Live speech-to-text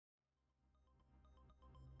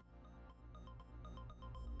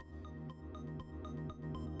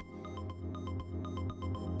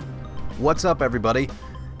What's up, everybody?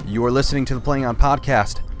 You are listening to the Playing On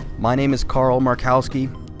podcast. My name is Carl Markowski,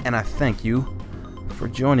 and I thank you for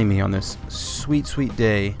joining me on this sweet, sweet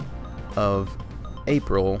day of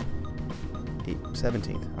April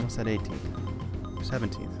 17th. I almost said 18th.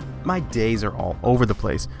 17th. My days are all over the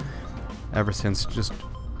place ever since just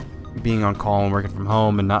being on call and working from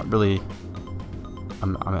home and not really...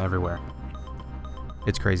 I'm everywhere.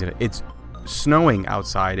 It's crazy. It's snowing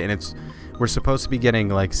outside, and we're supposed to be getting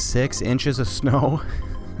like 6 inches of snow.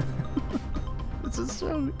 This is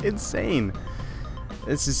so insane.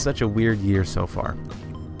 This is such a weird year so far.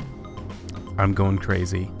 I'm going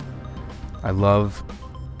crazy. I love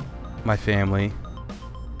my family,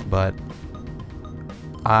 but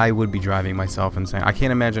I would be driving myself insane. I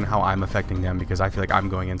can't imagine how I'm affecting them because I feel like I'm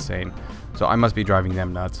going insane. So I must be driving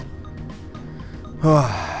them nuts.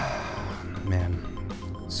 Man.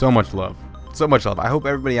 So much love. So much love. I hope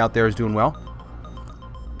everybody out there is doing well.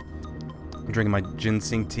 I'm drinking my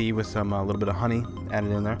ginseng tea with some little bit of honey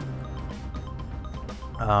added in there.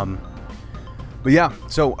 But yeah,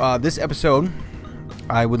 so this episode,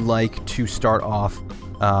 I would like to start off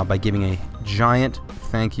by giving a giant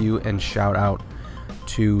thank you and shout out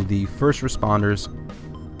to the first responders,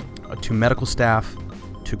 to medical staff,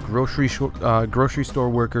 to grocery store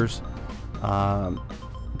workers,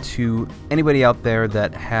 to anybody out there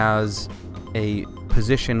that has a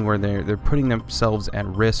position where they're putting themselves at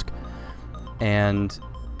risk and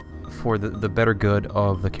for the better good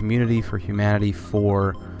of the community, for humanity,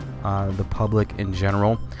 for the public in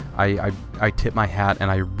general. I tip my hat,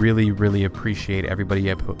 and I really, really appreciate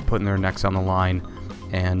everybody putting their necks on the line.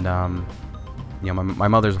 And my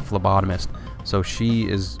mother's a phlebotomist, so she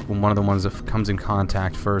is one of the ones that comes in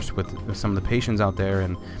contact first with some of the patients out there,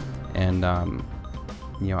 and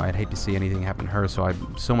I'd hate to see anything happen to her. So I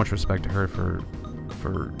have so much respect to her for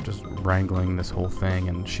just wrangling this whole thing.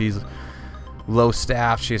 And she's low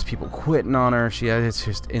staffed. She has people quitting on her. It's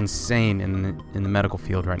just insane in the medical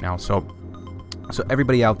field right now. So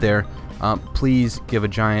everybody out there, please give a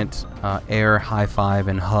giant air high five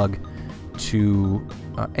and hug to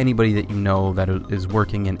anybody that you know that is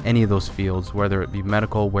working in any of those fields, whether it be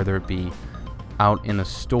medical, whether it be out in a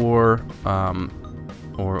store,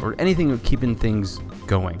 or anything keeping things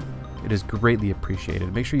going. It is greatly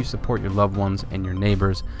appreciated. Make sure you support your loved ones and your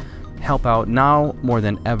neighbors. Help out. Now more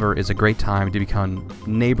than ever is a great time to become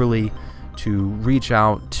neighborly, to reach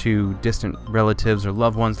out to distant relatives or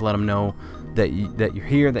loved ones, let them know that you're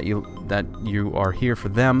here, that you are here for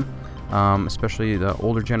them, especially the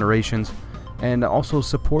older generations. And also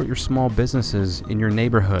support your small businesses in your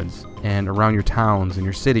neighborhoods and around your towns and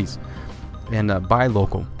your cities, and buy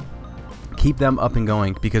local. Keep them up and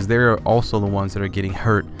going, because they're also the ones that are getting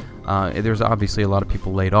hurt. There's obviously a lot of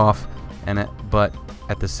people laid off, but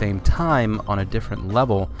at the same time, on a different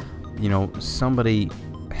level, somebody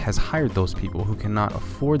has hired those people who cannot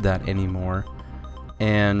afford that anymore,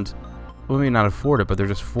 and maybe not afford it, but they're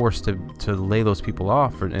just forced to lay those people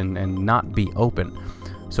off and not be open.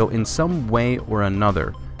 So in some way or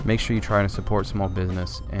another, make sure you try to support small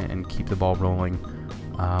business and keep the ball rolling.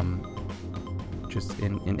 Just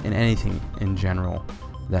in anything in general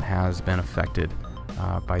that has been affected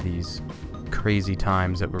by these crazy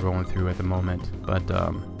times that we're going through at the moment. But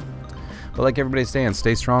like everybody's saying,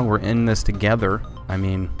 stay strong. We're in this together. I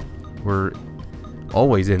mean, we're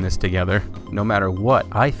always in this together. No matter what,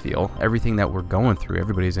 I feel everything that we're going through,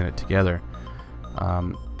 everybody's in it together.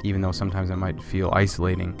 Even though sometimes it might feel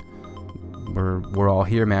isolating, we're all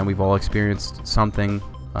here, man. We've all experienced something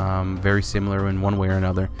very similar in one way or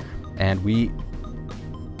another, and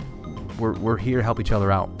we're here to help each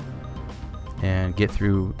other out and get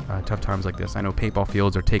through tough times like this. I know paintball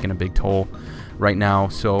fields are taking a big toll right now,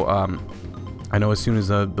 so I know as soon as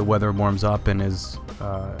the weather warms up and at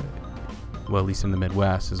least in the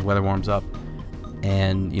Midwest, as weather warms up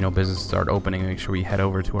and businesses start opening, make sure we head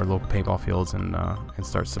over to our local paintball fields and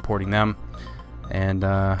start supporting them and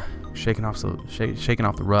shaking off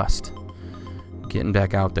the rust, getting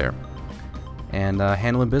back out there and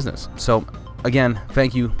handling business. So again,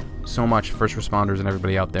 thank you so much, first responders and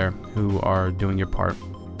everybody out there who are doing your part,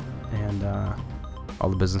 and all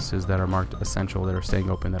the businesses that are marked essential, that are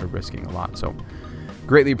staying open, that are risking a lot. So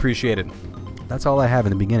greatly appreciated. That's all I have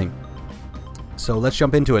in the beginning. So let's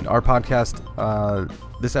jump into it. Our podcast,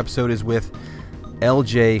 this episode is with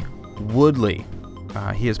LJ Woodley.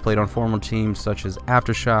 He has played on former teams such as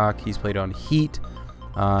Aftershock. He's played on Heat.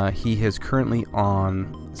 He is currently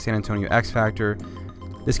on San Antonio X Factor.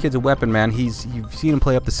 This kid's a weapon, man. You've seen him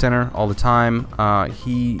play up the center all the time.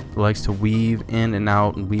 He likes to weave in and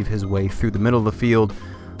out and weave his way through the middle of the field,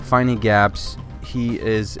 finding gaps. He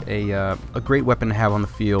is a great weapon to have on the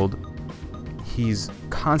field, he's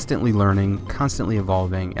constantly learning, constantly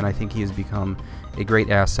evolving, and I think he has become a great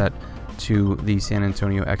asset to the San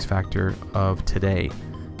Antonio X Factor of today.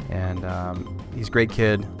 And he's a great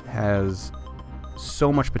kid, has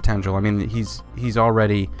so much potential. I mean, he's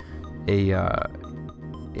already a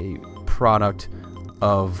product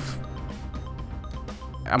of,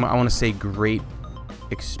 I want to say, great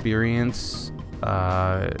experience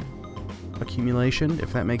accumulation,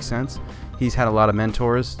 if that makes sense. He's had a lot of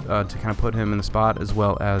mentors to kind of put him in the spot, as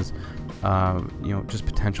well as just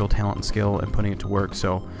potential talent and skill and putting it to work.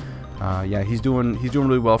 So he's doing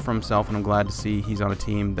really well for himself, and I'm glad to see he's on a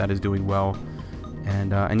team that is doing well.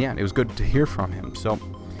 And it was good to hear from him. So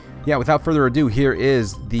without further ado, here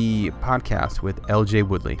is the podcast with LJ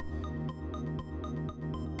Woodley.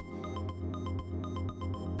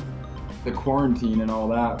 The quarantine and all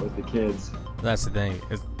that with the kids. That's the thing.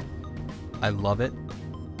 I love it,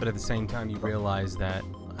 but at the same time, you realize that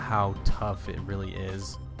how tough it really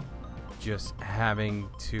is. Just having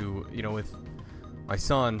to, with my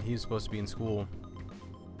son, he's supposed to be in school,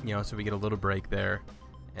 so we get a little break there,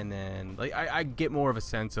 and then I get more of a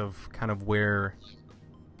sense of kind of where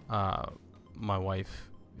my wife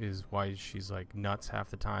is, why she's like nuts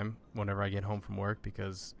half the time whenever I get home from work,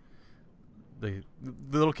 because the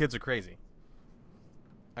little kids are crazy.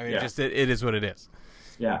 I mean, it is what it is.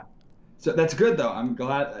 Yeah. So that's good, though. I'm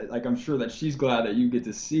glad, I'm sure that she's glad that you get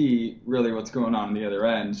to see really what's going on the other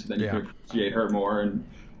end, so then you can appreciate her more and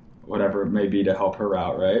whatever it may be to help her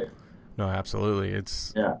out, right? No, absolutely.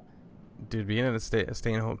 Dude, being a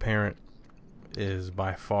stay-at-home parent is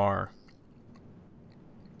by far...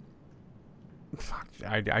 Fuck,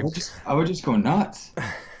 I would just go nuts.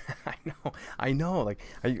 I know. I was like,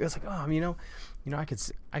 I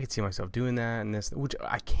could see myself doing that and this, which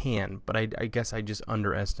I can, but I guess I just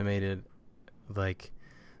underestimated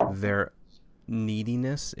their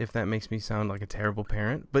neediness, if that makes me sound like a terrible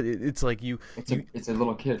parent. But it's like it's a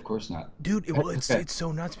little kid, of course not, dude. It's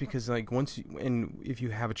so nuts, because if you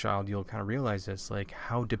have a child, you'll kind of realize this,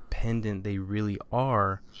 how dependent they really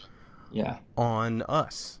are on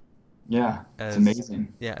us. Yeah, it's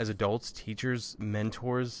amazing. Yeah, as adults, teachers,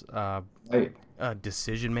 mentors,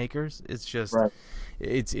 decision makers. It's just,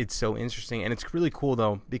 it's so interesting, and it's really cool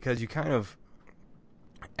though, because you kind of,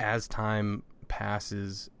 as time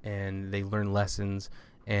passes and they learn lessons,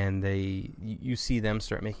 and you see them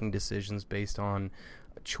start making decisions based on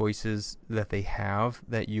choices that they have,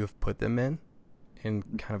 that you have put them in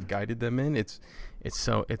and kind of guided them in. It's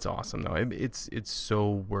awesome though. It's so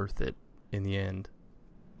worth it in the end.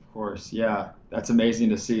 Of course, yeah. That's amazing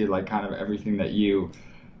to see, kind of everything that you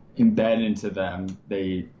embed into them,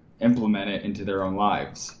 they implement it into their own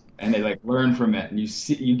lives, and they learn from it, and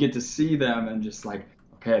you get to see them and just okay,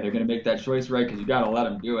 they're going to make that choice, right? Because you got to let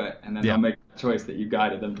them do it, and then they'll make the choice that you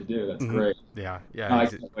guided them to do. That's great. Yeah. I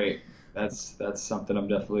can't wait. That's something I'm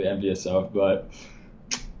definitely envious of, but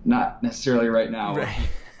not necessarily right now. Right.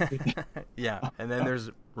 Yeah, and then there's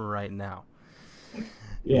right now.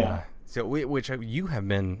 Yeah. So, which you have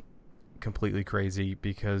been completely crazy,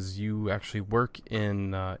 because you actually work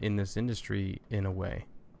in this industry in a way.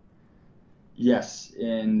 Yes,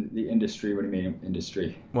 in the industry. What do you mean,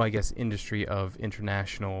 industry? Well, I guess industry of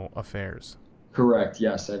international affairs. Correct.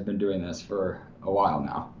 Yes, I've been doing this for a while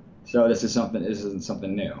now. So this isn't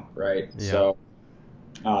something new, right? Yeah. So,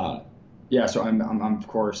 so I'm of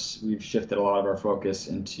course, we've shifted a lot of our focus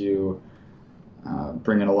into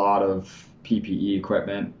bringing a lot of PPE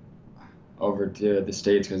equipment over to the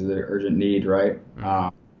States because of the urgent need, right? Mm-hmm.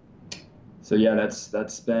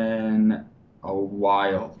 That's been a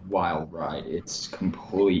wild ride. It's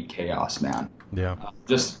complete chaos, man. Yeah.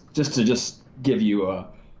 Just to give you a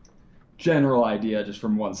general idea, just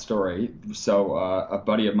from one story. So a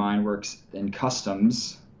buddy of mine works in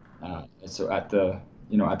customs, so at the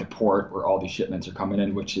port where all these shipments are coming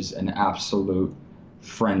in, which is an absolute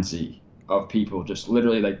frenzy of people, just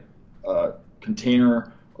literally a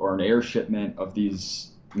container or an air shipment of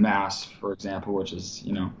these masks, for example, which is,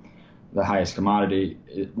 the highest commodity,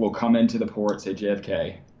 it will come into the port, say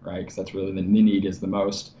JFK, right? Because that's really the need is the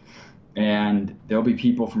most. And there'll be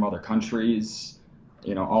people from other countries,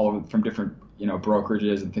 all from different,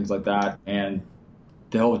 brokerages and things like that. And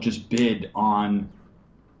they'll just bid on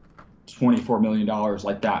 $24 million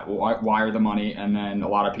like that, wire the money. And then a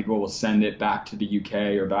lot of people will send it back to the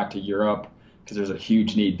UK or back to Europe, because there's a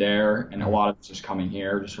huge need there, and a lot of it's just coming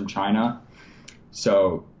here, just from China.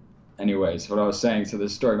 So anyways, what I was saying, so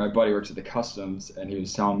this story, my buddy works at the customs, and he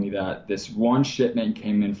was telling me that this one shipment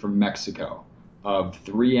came in from Mexico of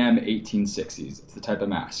 3M 1860s. It's the type of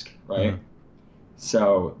mask, right? Mm-hmm.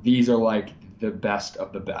 So these are the best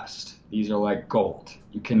of the best. These are like gold.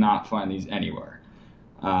 You cannot find these anywhere.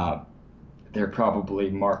 They're probably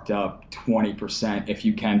marked up 20% if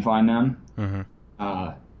you can find them.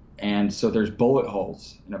 And so there's bullet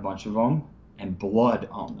holes in a bunch of them and blood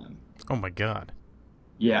on them. Oh my God.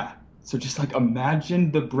 Yeah. So just like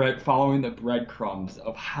imagine following the breadcrumbs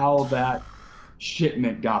of how that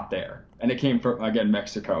shipment got there. And it came from, again,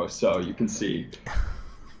 Mexico. So you can see.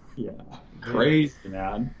 Yeah. Crazy,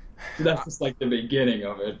 man. So that's just like the beginning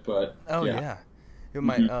of it. But yeah.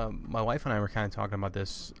 My wife and I were kind of talking about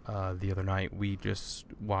this the other night. We just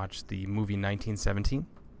watched the movie 1917.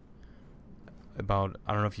 About,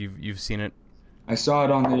 I don't know if you've seen it. I saw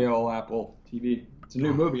it on the old Apple TV. It's a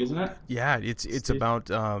new movie, isn't it? Yeah, it's about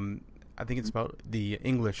I think it's about the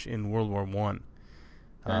English in World War One,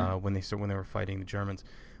 when they were fighting the Germans.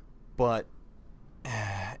 But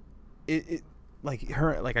it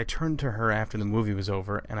I turned to her after the movie was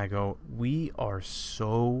over and I go, we are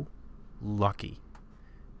so lucky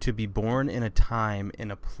to be born in a time, in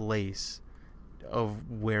a place of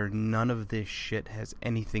where none of this shit has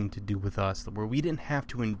anything to do with us, where we didn't have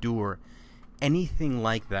to endure anything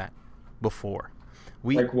like that before.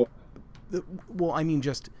 Like what? Well, I mean,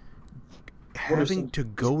 just having to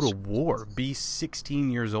go to war, be 16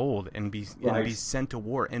 years old and be sent to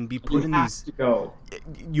war and be put in these. To go.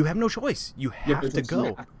 You have no choice. You have to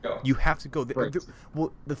go. You have to go. Right.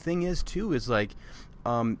 Well, the thing is too is like,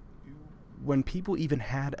 when people even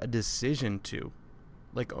had a decision to,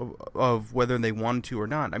 like, of whether they wanted to or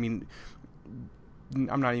not. I mean,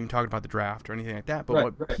 I'm not even talking about the draft or anything like that,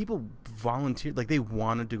 but people volunteered, like they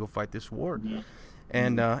wanted to go fight this war,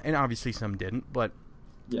 and obviously some didn't, but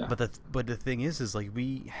the thing is like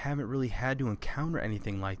we haven't really had to encounter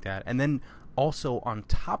anything like that. And then also on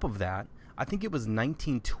top of that, I think it was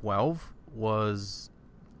 1912 was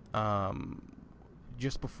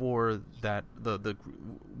just before that the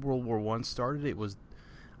World War One started. It was,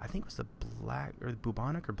 I think it was the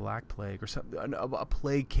bubonic or black plague or something. A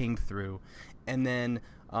plague came through, and then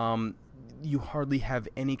you hardly have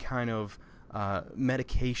any kind of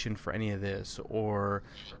medication for any of this,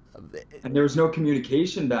 and there was no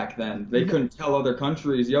communication back then. They couldn't tell other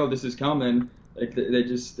countries, "Yo, this is coming." Like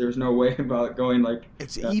there was no way about going like.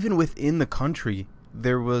 It's even within the country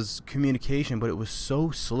there was communication, but it was so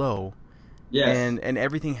slow. Yes. And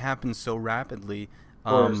everything happens so rapidly.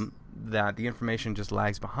 That the information just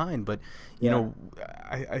lags behind. But you know,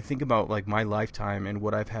 I think about like my lifetime and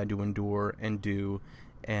what I've had to endure and do,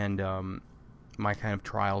 and my kind of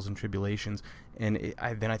trials and tribulations, and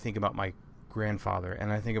then I think about my grandfather,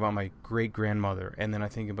 and I think about my great grandmother, and then I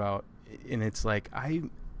think about, and it's like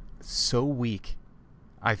I'm so weak,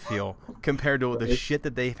 I feel, compared to the shit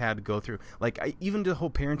that they've had to go through. Like even the whole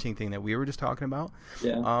parenting thing that we were just talking about.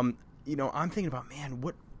 You know, I'm thinking about, man,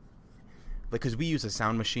 what. Because we use a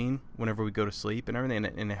sound machine whenever we go to sleep and everything,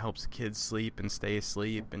 and it helps the kids sleep and stay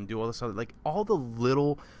asleep and do all this other, like all the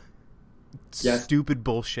little stupid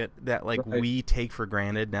bullshit that like we take for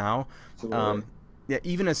granted now. Yeah,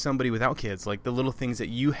 even as somebody without kids, like the little things that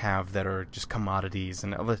you have that are just commodities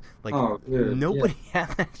and like nobody had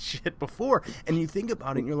that shit before. And you think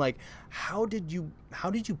about it and you're like, how did you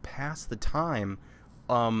pass the time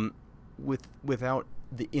without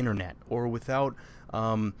the internet or without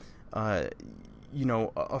you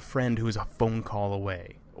know, a friend who's a phone call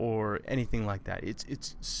away or anything like that?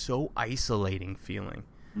 It's so isolating feeling.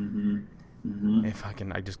 If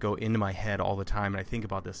I just go into my head all the time and I think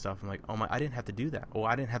about this stuff, I'm like, oh my, I didn't have to do that. Oh,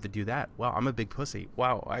 I didn't have to do that. Wow, I'm a big pussy.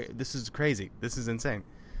 Wow, this is crazy. This is insane.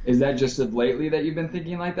 Is that just of lately that you've been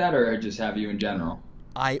thinking like that, or just have you in general?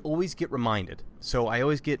 I always get reminded. So I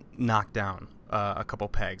always get knocked down a couple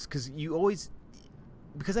pegs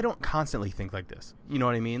because I don't constantly think like this. You know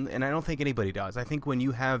what I mean? And I don't think anybody does. I think when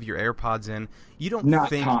you have your AirPods in, you don't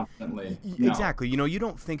think constantly. No. Exactly. You know, you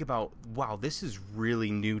don't think about, wow, this is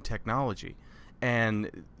really new technology.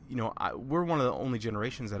 And, you know, we're one of the only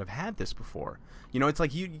generations that have had this before. You know, it's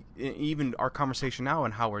like even our conversation now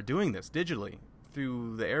and how we're doing this digitally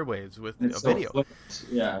through the airwaves with a video.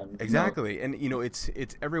 Yeah. Exactly. No. And, you know, it's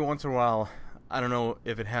every once in a while, I don't know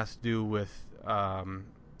if it has to do with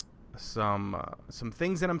some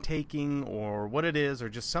things that I'm taking or what it is, or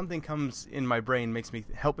just something comes in my brain, makes me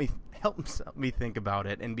help me think about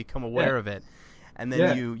it and become aware of it, and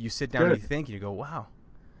then you sit down and you think and you go, wow,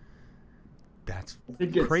 that's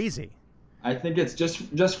crazy. I think it's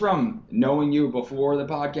just from knowing you before the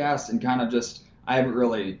podcast and kind of just, I haven't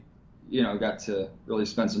really, you know, got to really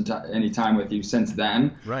spend any time with you since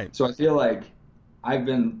then. Right. So I feel like I've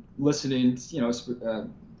been listening, you know,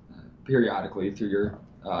 periodically through your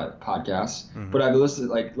podcasts, but I've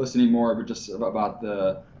listening more, but just about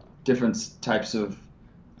the different types of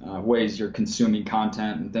ways you're consuming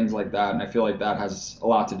content and things like that. And I feel like that has a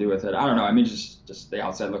lot to do with it. I don't know. I mean, just the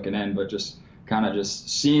outside looking in, but just kind of just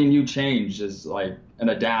seeing you change is like and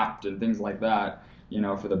adapt and things like that,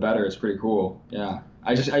 for the better. It's pretty cool. Yeah.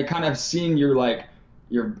 I kind of seen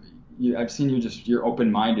I've seen your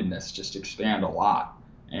open-mindedness just expand a lot.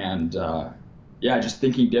 And, just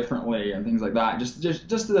thinking differently and things like that.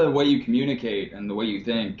 Just the way you communicate and the way you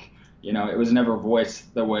think, it was never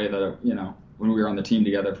voiced the way that, when we were on the team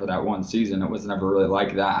together for that one season, it was never really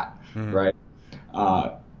like that, right?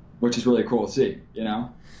 Which is really cool to see,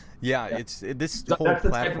 Yeah, it's this whole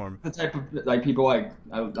platform. The type of like people I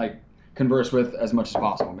like converse with as much as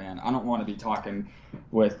possible, man. I don't want to be talking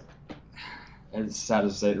with, as sad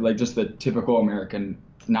as say, like just the typical American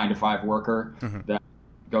 9-to-5 worker that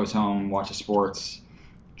goes home, watches sports,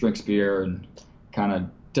 drinks beer, and kind of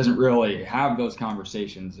doesn't really have those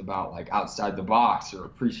conversations about like outside the box or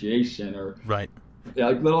appreciation or right,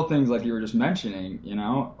 like little things like you were just mentioning,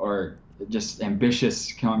 or just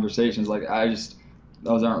ambitious conversations. Like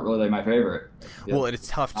those aren't really my favorite. Well, it's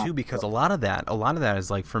tough too because a lot of that is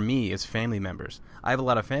like for me is family members. I have a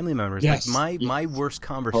lot of family members. Yes. Like my worst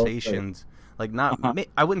conversations, like not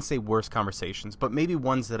I wouldn't say worst conversations, but maybe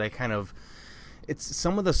ones that I kind of. It's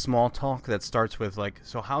some of the small talk that starts with like,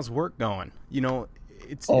 so how's work going?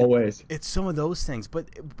 It's always it's some of those things, but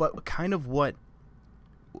kind of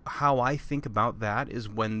how I think about that is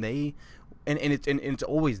when they and it's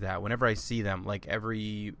always that whenever I see them, like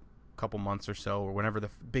every couple months or so, or whenever the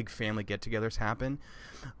big family get-togethers happen,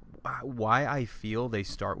 why I feel they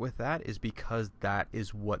start with that is because that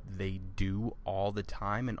is what they do all the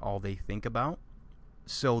time and all they think about.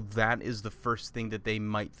 So that is the first thing that they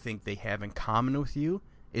might think they have in common with you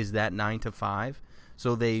is that 9-to-5.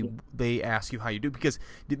 So they ask you how you do because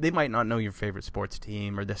they might not know your favorite sports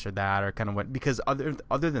team or this or that or kind of what, because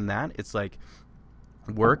other than that, it's like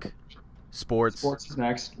work, sports is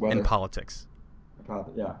next, weather, and politics.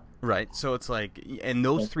 Yeah. Right. So it's like, and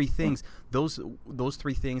those three things, those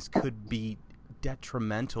three things could be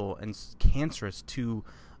detrimental and cancerous to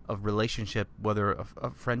a relationship, whether a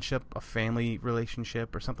friendship, a family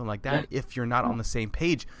relationship, or something like that, if you're not on the same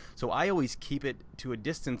page. So I always keep it to a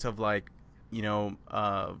distance of like,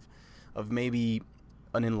 of maybe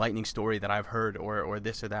an enlightening story that I've heard or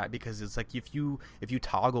this or that, because it's like if you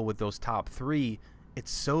toggle with those top three,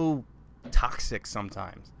 it's so toxic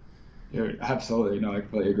sometimes. Dude, absolutely. No, I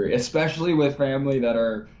completely agree. Especially with family that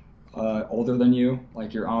are older than you,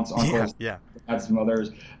 like your aunts, uncles, dads,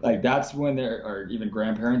 mothers. Like that's when or even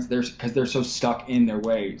grandparents. Because they're so stuck in their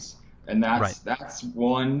ways, and that's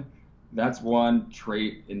one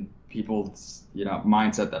trait in people's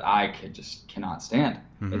mindset that I cannot stand.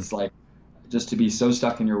 It's like just to be so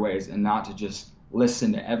stuck in your ways and not to just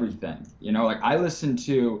listen to everything. Like I listen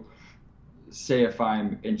to, say if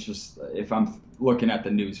I'm looking at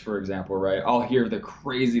the news, for example, right? I'll hear the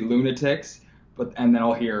crazy lunatics, and then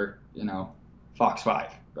I'll hear, Fox 5,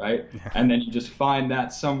 right? Yeah. And then you just find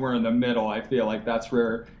that somewhere in the middle. I feel like that's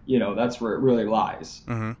where it really lies.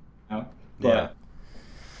 But,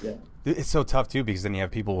 yeah. It's so tough too, because then you have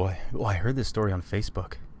people, well, I heard this story on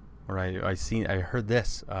Facebook, or I heard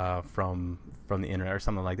this from the internet or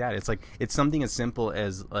something like that. It's like, it's something as simple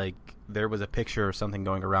as like there was a picture or something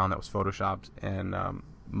going around that was photoshopped, and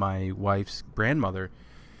my wife's grandmother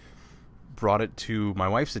brought it to my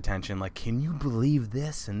wife's attention, like, can you believe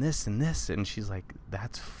this and this and this? And she's like,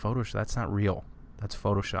 that's Photoshop. That's not real. That's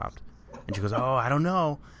photoshopped. And she goes, oh, I don't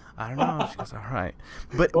know. She goes, all right.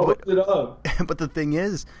 But the thing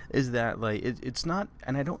is that like it's not,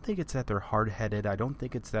 and I don't think it's that they're hard-headed. I don't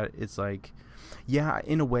think it's that it's like, yeah,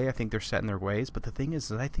 in a way I think they're set in their ways. But the thing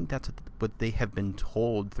is I think that's what they have been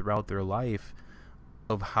told throughout their life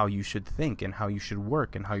of how you should think and how you should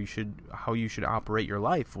work and how you should operate your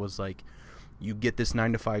life was like, you get this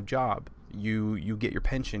 9-to-5 job, you get your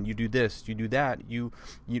pension, you do this, you do that, you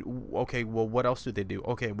okay, well, what else do they do?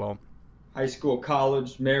 Okay, well, high school,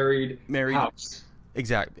 college, married, house.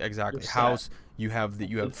 Exactly. House. You have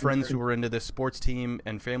friends who are into this sports team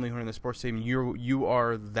and family who are in the sports team. You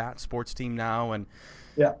are that sports team now, and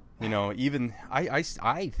even I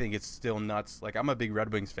think it's still nuts. Like I'm a big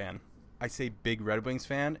Red Wings fan. I say big Red Wings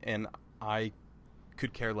fan, and I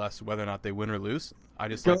could care less whether or not they win or lose. I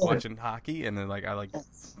just like watching hockey, and then like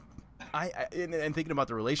and thinking about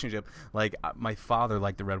the relationship. Like my father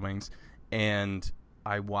liked the Red Wings, and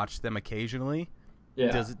I watch them occasionally.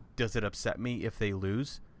 Yeah. Does it upset me if they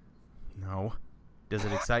lose? No. Does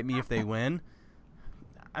it excite me if they win?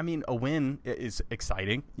 I mean, a win is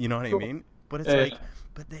exciting. You know what I mean? But it's like,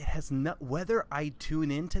 but it has not. Whether I tune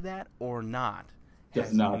into that or not, Does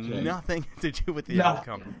has not change. nothing to do with the No.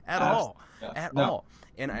 outcome at all. Yeah. At No. all.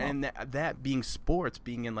 And that being sports,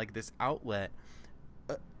 being in like this outlet,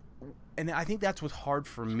 and I think that's what's hard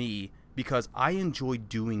for me, because I enjoy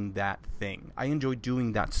doing that thing. I enjoy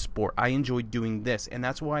doing that sport. I enjoy doing this, and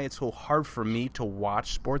that's why it's so hard for me to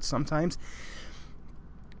watch sports sometimes.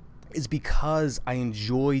 Is because I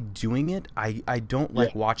enjoy doing it. I don't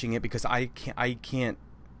like watching it because I can't.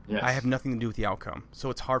 Yes. I have nothing to do with the outcome, so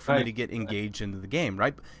it's hard for me to get engaged into the game,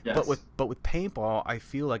 right? Yes. But with paintball, I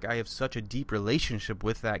feel like I have such a deep relationship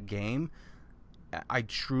with that game. I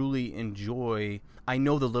truly enjoy. I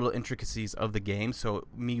know the little intricacies of the game, so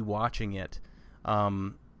me watching it,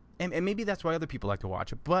 and maybe that's why other people like to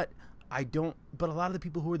watch it. But I don't. But a lot of the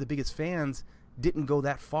people who are the biggest fans didn't go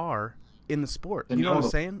that far in the sport. You know what I'm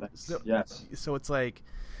saying? Yes. So it's like,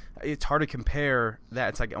 it's hard to compare that.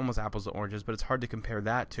 It's like almost apples to oranges, but it's hard to compare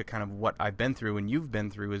that to kind of what I've been through and you've been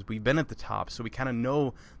through. Is we've been at the top, so we kind of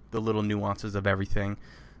know the little nuances of everything.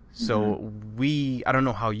 So I don't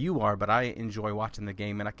know how you are, but I enjoy watching the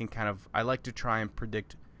game, and I like to try and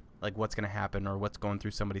predict like what's going to happen or what's going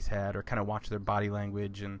through somebody's head, or kind of watch their body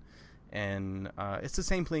language, and it's the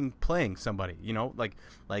same thing playing somebody,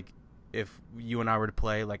 like if you and I were to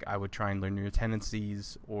play, like I would try and learn your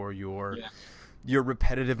tendencies or your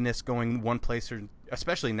repetitiveness going one place, or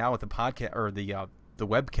especially now with the podcast or the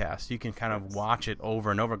webcast, you can kind of watch it over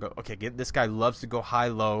and over and go, okay, this guy loves to go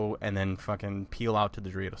high-low and then fucking peel out to the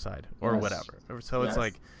Dorito side or whatever. So it's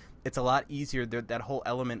like, it's a lot easier. That whole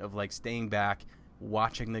element of like staying back,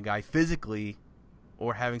 watching the guy physically,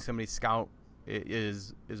 or having somebody scout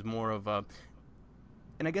is more of a,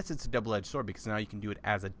 and I guess it's a double-edged sword, because now you can do it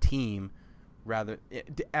as a team,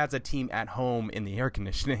 as a team at home in the air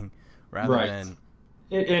conditioning, rather than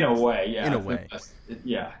in a way, yeah. In a way.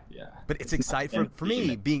 Yeah. But it's exciting for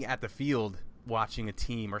me. Being at the field, watching a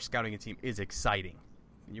team or scouting a team is exciting.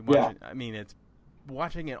 You watch it, I mean, it's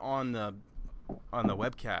watching it on the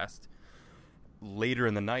webcast later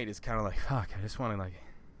in the night is kind of like, fuck. I just want to like.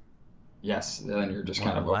 Yes, then you're just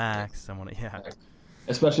kind of relax. I want to,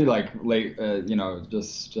 Especially like late,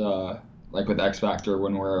 just like with X Factor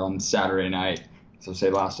when we're on Saturday night. So say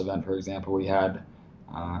last event, for example, we had.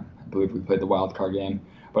 I believe we played the wild card game,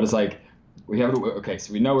 but it's like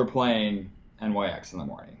so we know we're playing NYX in the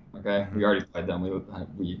morning. Okay, we already played them.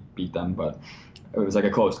 We beat them, but it was like a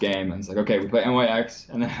close game, and it's like, okay, we play NYX,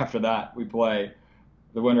 and then after that we play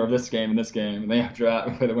the winner of this game and this game, and then after that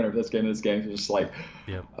we play the winner of this game and this game. It's just like,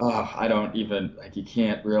 I don't even, like, you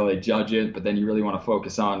can't really judge it, but then you really want to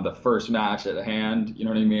focus on the first match at hand. You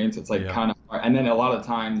know what I mean? So it's like kind of, and then a lot of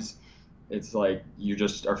times. It's like you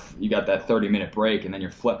got that 30-minute break, and then you're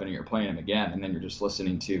flipping and you're playing them again, and then you're just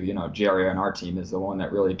listening to, Jerry on our team is the one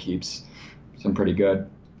that really keeps some pretty good,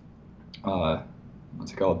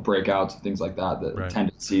 what's it called, breakouts and things like that, the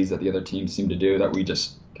tendencies that the other teams seem to do that we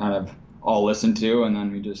just kind of all listen to, and then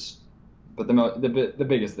we just, but the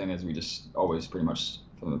biggest thing is we just always pretty much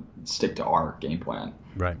stick to our game plan,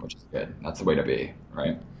 which is good. That's the way to be,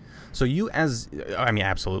 right? So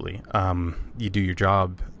absolutely. You do your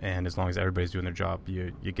job, and as long as everybody's doing their job,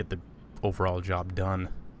 you get the overall job done.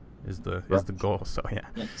 Is the goal. So yeah.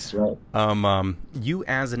 That's right. You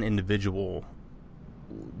as an individual,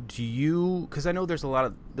 do you? Because I know there's a lot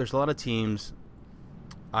of teams.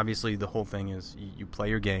 Obviously, the whole thing is you play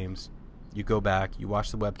your games, you go back, you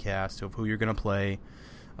watch the webcast of who you're going to play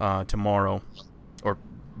tomorrow, or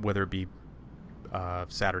whether it be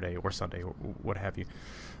Saturday or Sunday or what have you.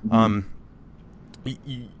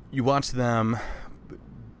 You watch them.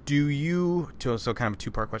 Do you? So kind of a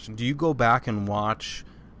two-part question. Do you go back and watch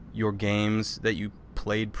your games that you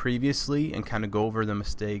played previously and kind of go over the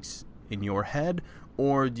mistakes in your head,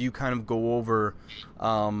 or do you kind of go over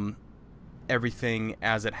everything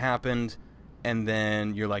as it happened, and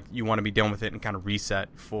then you're like, you want to be done with it and kind of reset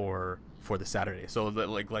for the Saturday? So that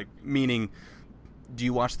like meaning, do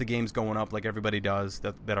you watch the games going up like everybody does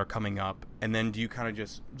that are coming up, and then do you kind of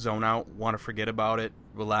just zone out, want to forget about it,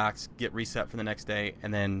 relax, get reset for the next day,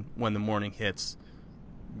 and then when the morning hits,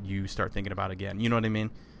 you start thinking about it again? You know what I mean?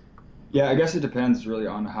 Yeah, I guess it depends really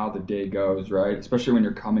on how the day goes, right? Especially when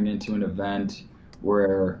you're coming into an event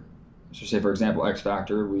where, so say for example, X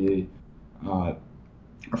Factor, we are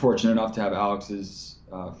fortunate enough to have Alex's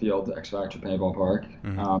field, X Factor Paintball Park,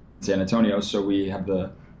 in San Antonio, so we have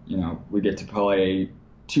we get to play,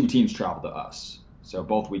 2 teams travel to us. So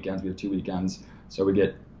both weekends, we have 2 weekends. So we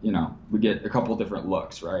get a couple different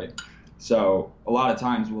looks, right? So a lot of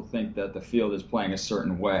times we'll think that the field is playing a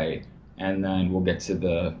certain way, and then we'll get to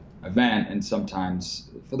the event, and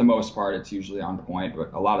sometimes, for the most part, it's usually on point,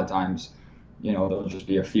 but a lot of times, there'll just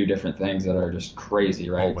be a few different things that are just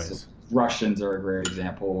crazy, right? Always. So Russians are a great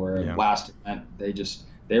example where Yeah. last event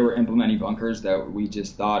they were implementing bunkers that we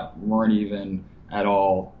just thought weren't even at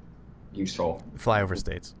all useful. Flyover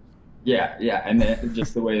states. Yeah, yeah, and then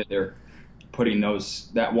just the way that they're putting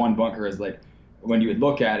that one bunker is like, when you would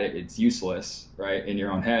look at it, it's useless, right, in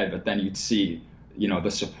your own head, but then you'd see,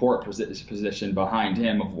 the support position behind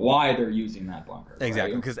him of why they're using that bunker.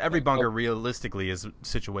 Exactly, right? because every bunker realistically is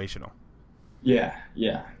situational. Yeah,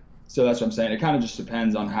 yeah. So that's what I'm saying. It kind of just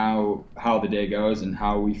depends on how the day goes and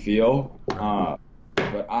how we feel.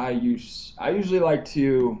 But I usually like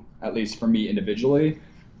to, at least for me individually,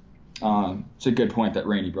 it's a good point that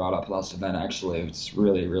Rainey brought up last event, actually. It's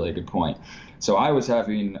really, really good point. So I was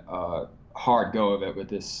having a hard go of it with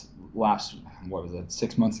this last, what was it,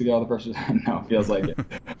 6 months ago, the first no, it feels like it.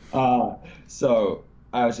 So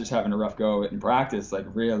I was just having a rough go of it in practice, like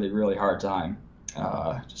really, really hard time.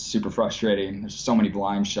 Just super frustrating. There's so many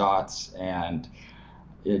blind shots, and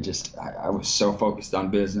I was so focused on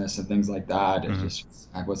business and things like that.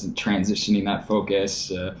 I wasn't transitioning that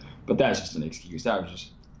focus, but that's just an excuse. I was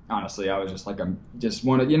just like, I'm just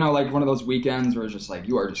one of those weekends where it's just like,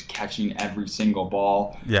 you are just catching every single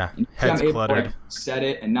ball. Yeah. And Head's I'm able cluttered. to set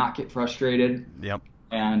it and not get frustrated. Yep.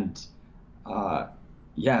 And,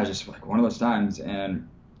 just like one of those times. And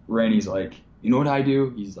Rainey's like, you know what I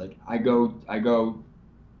do? He's like, I go,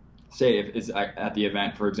 say if it's at the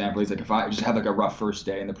event, for example, he's like, if I just have like a rough first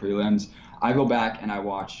day in the prelims, I go back and I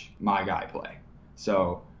watch my guy play.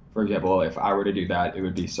 So, for example, if I were to do that, it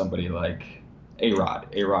would be somebody like A-Rod.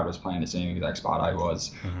 A-Rod was playing the same exact spot I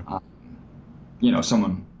was. Mm-hmm.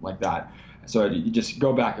 Someone like that. So you just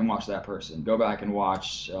go back and watch that person. Go back and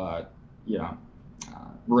watch,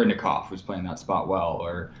 Rudnikov, who's playing that spot well,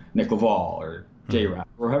 or Nick Laval, or J-Rod,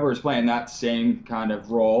 or whoever is playing that same kind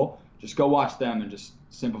of role. Just go watch them and just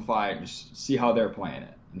simplify it, and just see how they're playing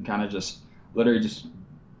it, and kind of just literally just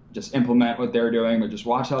implement what they're doing, but just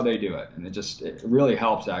watch how they do it. And it really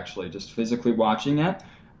helps, actually, just physically watching it,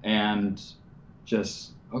 and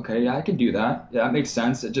just, okay, yeah, I can do that. Yeah, that makes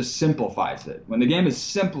sense. It just simplifies it. When the game is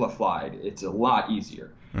simplified, it's a lot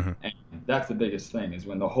easier. Mm-hmm. And that's the biggest thing, is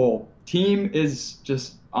when the whole team is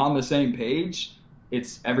just on the same page,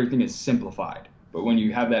 everything is simplified. But when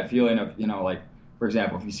you have that feeling of, like, for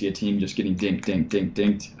example, if you see a team just getting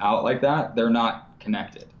dinked out like that, they're not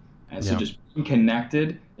connected. And so just being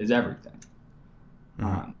connected is everything.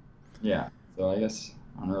 Mm-hmm. So I guess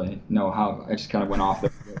I don't really know how. I just kind of went off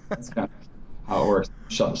there. That's kind of how it works.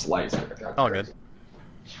 Shut this lights. All good.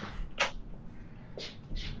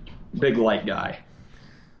 Big light guy.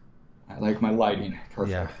 I like my lighting.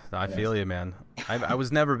 Perfect. Yeah, I feel you, man. I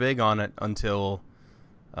was never big on it until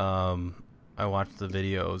I watched the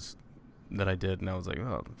videos that I did, and I was like,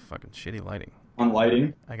 oh, fucking shitty lighting. On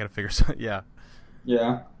lighting? I gotta figure something. Yeah.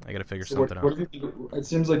 I gotta figure something out. What do you think? It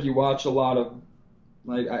seems like you watch a lot of,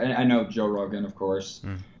 like, I know Joe Rogan, of course,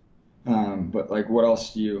 but like, what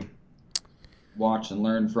else do you watch and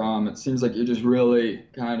learn from? It seems like you're just really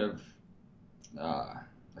kind of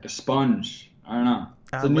like a sponge. I don't know.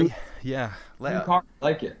 It's a new car. I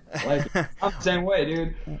like it. I'm the same way,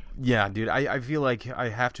 dude. Yeah, dude. I feel like I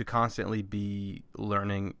have to constantly be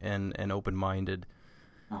learning and open-minded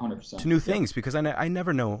 100%. to new things, because I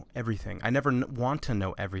never know everything. I never want to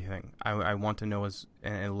know everything. I want to know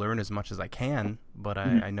and learn as much as I can, but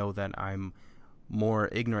I know that I'm more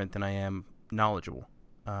ignorant than I am knowledgeable.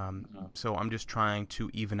 So I'm just trying to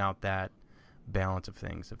even out that balance of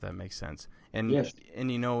things, if that makes sense. And yes. And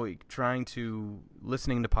listening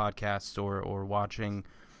to podcasts or watching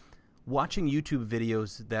YouTube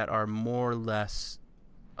videos that are more or less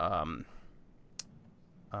a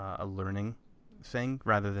learning thing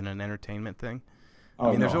rather than an entertainment thing.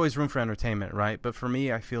 There's always room for entertainment, right? But for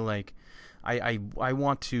me, I feel like I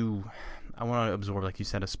want to absorb, like you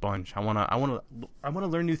said, a sponge. I want to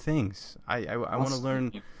learn new things. I want to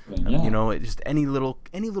learn, just any little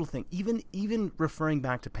thing. Even referring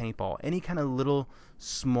back to paintball, any kind of little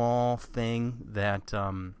small thing that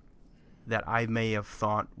I may have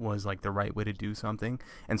thought was like the right way to do something,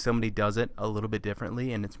 and somebody does it a little bit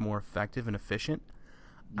differently, and it's more effective and efficient.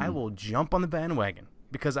 I will jump on the bandwagon,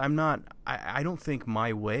 because I don't think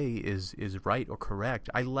my way is right or correct.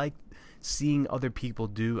 I like seeing other people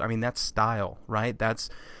do. I mean, that's style, right? That's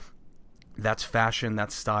fashion,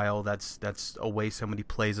 that's style, that's a way somebody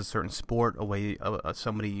plays a certain sport, a way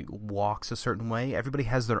somebody walks a certain way. Everybody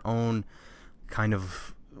has their own kind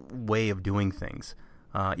of way of doing things,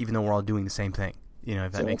 even though we're all doing the same thing,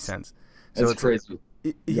 if that makes sense. So it's crazy.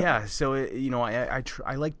 So I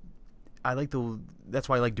like that's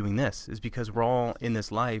why I like doing this, is because we're all in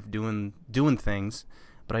this life doing things,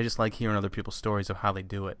 but I just like hearing other people's stories of how they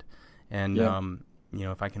do it. And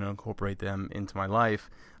if I can incorporate them into my life.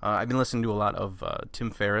 I've been listening to a lot of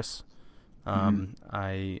Tim Ferriss.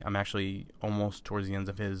 I'm actually almost towards the end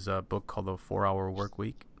of his book called The 4-Hour Work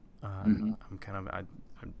Week. I'm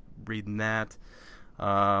reading that.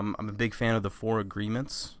 I'm a big fan of the Four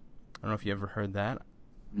Agreements. I don't know if you ever heard that,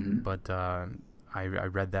 but I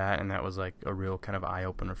read that, and that was like a real kind of eye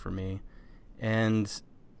opener for me. And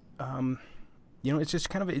it's just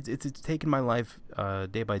kind of it's taken my life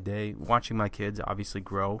day by day. Watching my kids obviously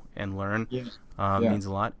grow and learn means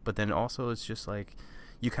a lot. But then also it's just like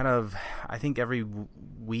you kind of, I think every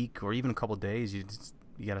week or even a couple of days you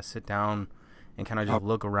got to sit down and kind of just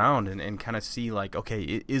look around and kind of see like,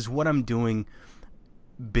 okay, is what I'm doing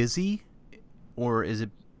busy or is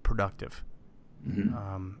it productive?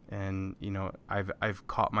 And I've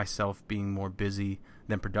caught myself being more busy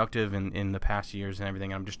than productive in the past years and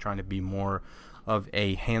everything. I'm just trying to be more of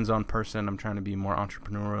a hands-on person. I'm trying to be more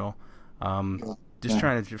entrepreneurial. Just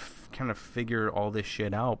trying to kind of figure all this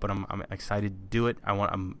shit out. But I'm excited to do it.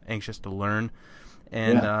 I'm anxious to learn.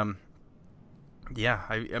 And I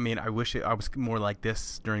mean, I wish I was more like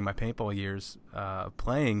this during my paintball years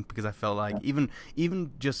playing, because I felt like even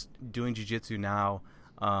just doing jiu-jitsu now.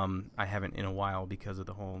 I haven't in a while because of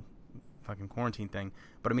the whole fucking quarantine thing.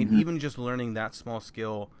 But I mean, even just learning that small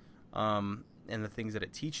skill and the things that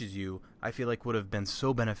it teaches you, I feel like would have been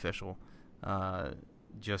so beneficial,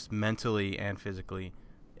 just mentally and physically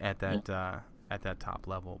at that top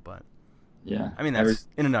level. But I mean, that's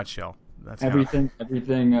in a nutshell. That's everything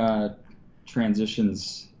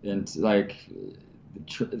transitions into like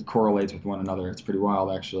correlates with one another. It's pretty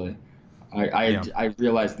wild, actually. I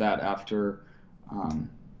realized that after. A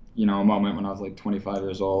moment when I was like 25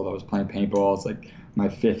 years old. I was playing paintball. It's like my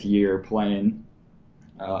 5th year playing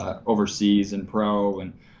overseas and pro,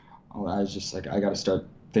 and I was just like, I got to start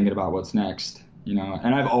thinking about what's next,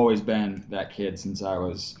 And I've always been that kid since I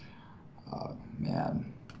was,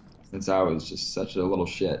 since I was just such a little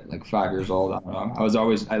shit, like 5 years old. I don't know.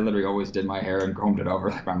 I literally always did my hair and combed it over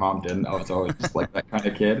like my mom did. I was always just like that kind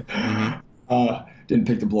of kid. Didn't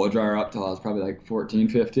pick the blow dryer up till I was probably like 14,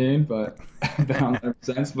 15, but that don't make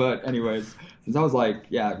sense. But anyways, since I was like,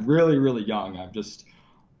 really, really young, I've just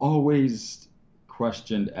always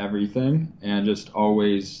questioned everything and just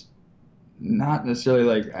always not necessarily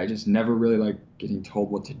like, I just never really like getting told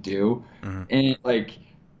what to do. And like,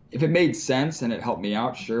 if it made sense and it helped me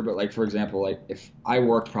out, sure. But like, for example, like if I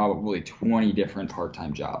worked probably 20 different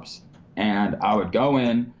part-time jobs and I would go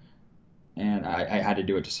in, and I had to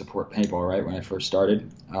do it to support paintball, right, when I first started.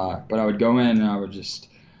 But I would go in and I would just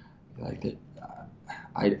be like,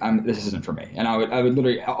 this isn't for me. And I would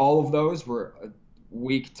literally, all of those were a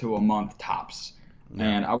week to a month tops. Yeah.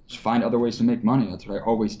 And I would just find other ways to make money. That's what I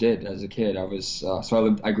always did as a kid. I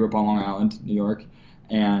grew up on Long Island, New York,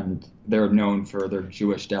 and they're known for their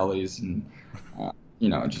Jewish delis and,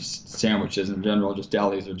 just sandwiches in general. Just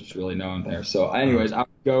delis are just really known there. So anyways, my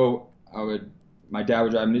dad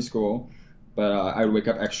would drive me to school. But I would wake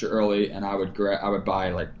up extra early, and I would buy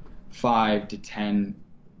like 5 to 10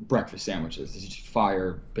 breakfast sandwiches. These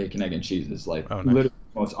fire bacon, egg, and cheeses, like literally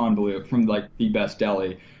the most unbelievable, from like the best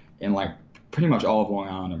deli in like pretty much all of Long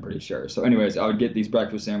Island, I'm pretty sure. So, anyways, I would get these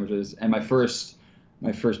breakfast sandwiches, and my first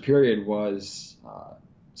period was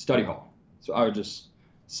study hall. So I would just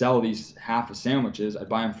sell these half of sandwiches. I'd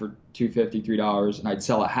buy them for $2.50, $3, and I'd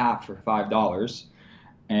sell a half for $5.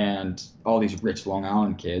 And all these rich Long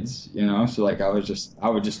Island kids, so like I would just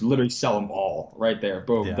literally sell them all right there,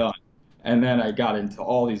 boom, done. And then I got into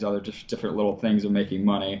all these other just different little things of making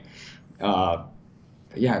money.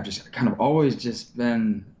 I've just kind of always just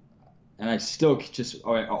been, and I still just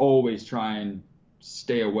I always try and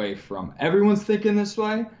stay away from everyone's thinking this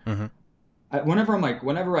way.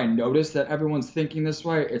 Whenever I notice that everyone's thinking this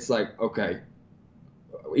way, it's like, okay,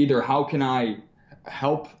 either how can I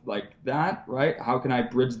help like that, right? How can I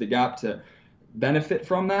bridge the gap to benefit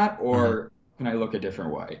from that, or can I look a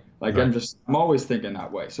different way? Like I'm always thinking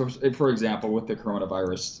that way. So for example, with the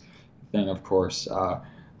coronavirus thing, of course, I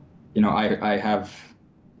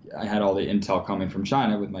had all the intel coming from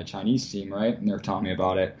China with my Chinese team, right? And they're telling me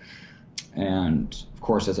about it. And of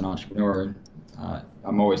course, as an entrepreneur,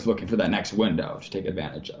 I'm always looking for that next window to take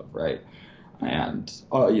advantage of, right? And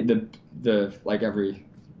the like every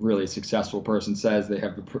really successful person says, they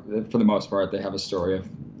have, for the most part, they have a story of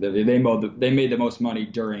they made the most money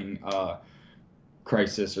during a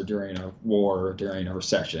crisis or during a war or during a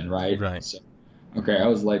recession, right? Right. So, okay, I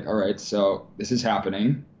was like, all right, so this is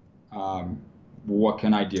happening. What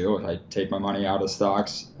can I do? I take my money out of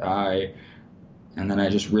stocks. And then I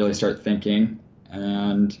just really start thinking,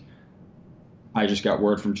 and I just got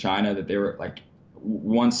word from China that they were like,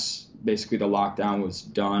 once basically the lockdown was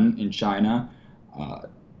done in China,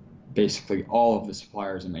 basically all of the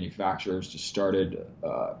suppliers and manufacturers just started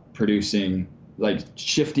producing, like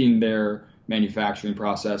shifting their manufacturing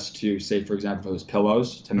process to, say, for example, those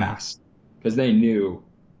pillows to masks, because they knew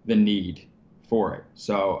the need for it.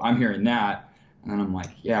 So I'm hearing that, and I'm like,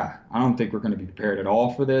 yeah, I don't think we're going to be prepared at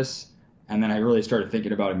all for this. And then I really started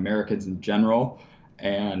thinking about Americans in general.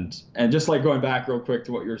 And just like going back real quick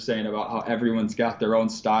to what you were saying about how everyone's got their own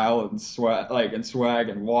style and swag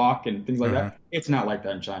and walk and things like that. It's not like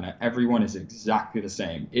that in China. Everyone is exactly the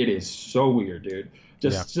same. It is so weird, dude.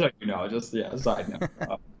 Just so you know, side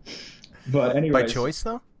note. But anyway. By choice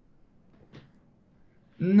though?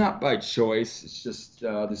 Not by choice. It's just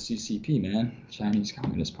the CCP, man. Chinese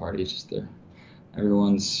Communist Party. It's just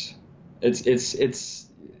everyone's.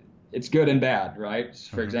 It's good and bad, right?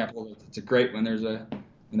 For example, it's great when there's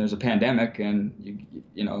a pandemic and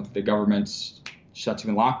you know the government shuts you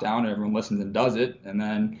in lockdown and everyone listens and does it, and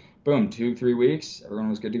then boom, 2-3 weeks, everyone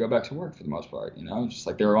was good to go back to work for the most part, you know, just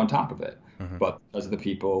like they were on top of it. But because the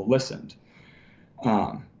people listened.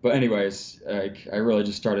 But anyways, I really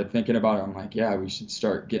just started thinking about it. I'm like, yeah, we should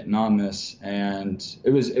start getting on this, and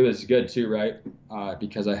it was good too, right?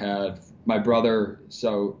 Because I had my brother,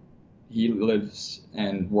 so. He lives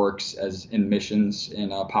and works in missions in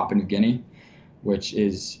Papua New Guinea, which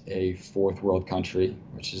is a fourth world country,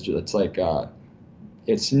 it's like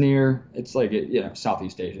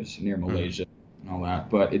Southeast Asia, it's near Malaysia and all that,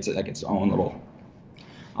 but it's like its own little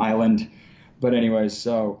island. But anyways,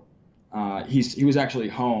 so he was actually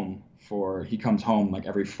home he comes home like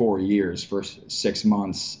every 4 years for 6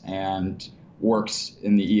 months and works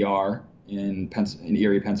in the ER in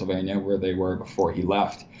Erie, Pennsylvania, where they were before he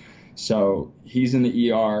left. So he's in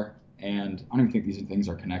the ER, and I don't even think these things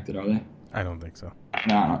are connected, are they? I don't think so.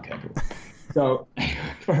 No, okay, cool. So,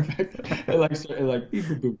 perfect. It like beep,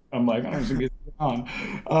 boop, boop. I'm like, I don't think it's on.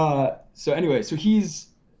 So anyway, so he's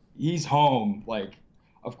home. Like,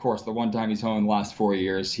 of course, the one time he's home in the last 4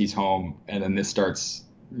 years, he's home, and then this starts,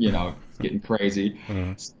 you know, getting crazy.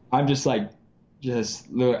 I'm just like,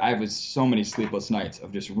 I was so many sleepless nights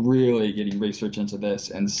of just really getting research into this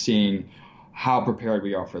and seeing how prepared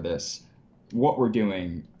we are for this, what we're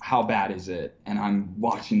doing, how bad is it, and I'm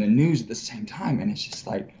watching the news at the same time, and it's just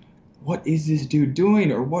like, what is this dude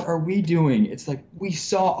doing, or what are we doing? It's like we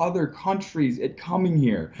saw other countries coming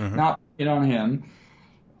here, not putting it on him,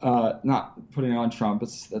 not putting it on Trump.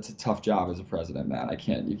 That's a tough job as a president, man.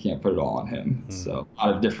 You can't put it all on him. So a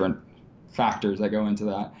lot of different factors that go into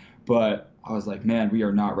that, but I was like, man, we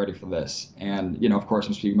are not ready for this. And you know, of course,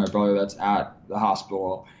 I'm speaking to my brother that's at the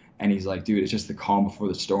hospital. And he's like, dude, it's just the calm before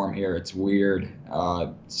the storm here. It's weird.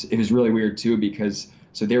 It was really weird, too, because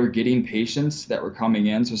so they were getting patients that were coming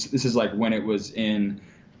in. So this is like when it was in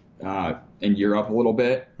Europe a little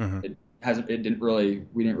bit. We didn't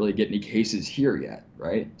really get any cases here yet,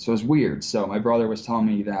 right? So it was weird. So my brother was telling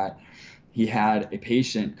me that he had a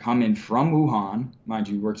patient come in from Wuhan. Mind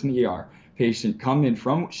you, he works in the ER. Patient come in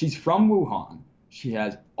she's from Wuhan. She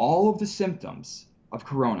has all of the symptoms of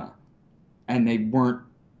corona, and they were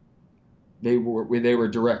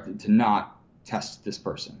directed to not test this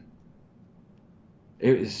person.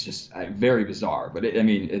 It was just very bizarre, but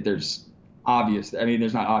there's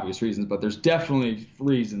not obvious reasons, but there's definitely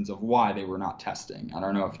reasons of why they were not testing. I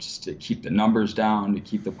don't know if it's just to keep the numbers down, to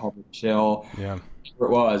keep the public chill. Yeah. It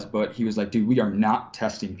was, but he was like, dude, we are not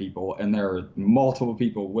testing people, and there are multiple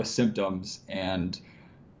people with symptoms, and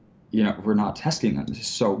you know, we're not testing them. This is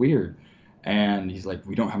so weird. And he's like,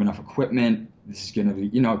 we don't have enough equipment. This is going to be,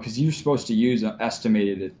 you know, because you're supposed to use an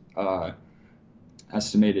estimated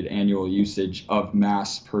annual usage of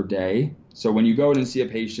masks per day. So when you go in and see a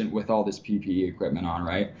patient with all this PPE equipment on,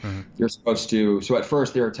 right, you're supposed to. So at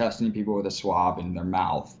first they were testing people with a swab in their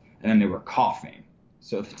mouth, and then they were coughing.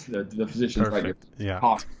 So the physician's right here.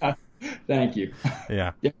 Coughing. Thank you.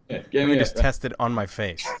 Yeah. Let me just test it on my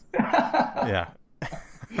face. Yeah.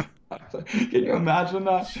 Can you imagine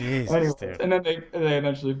that? Jesus, anyways, dude. And then they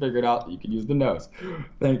eventually figured out that you could use the nose.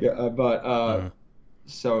 Thank you.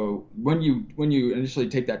 So when you initially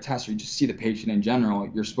take that test, or you just see the patient in general,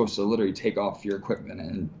 you're supposed to literally take off your equipment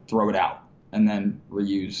and throw it out, and then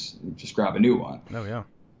reuse, just grab a new one. Oh yeah.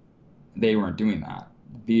 They weren't doing that.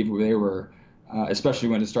 They were, especially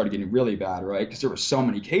when it started getting really bad, right? Because there were so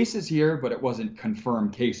many cases here, but it wasn't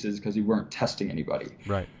confirmed cases because we weren't testing anybody.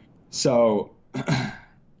 Right. So.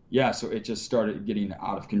 Yeah, so it just started getting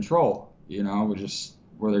out of control, you know,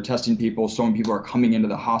 where they're testing people. So many people are coming into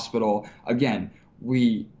the hospital. Again,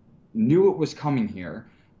 we knew it was coming here.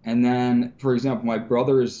 And then, for example, my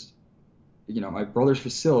brother's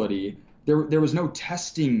facility, there was no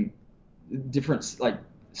testing difference. Like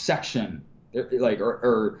section, like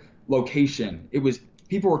or location. It was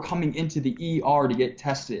people were coming into the ER to get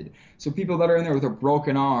tested. So people that are in there with a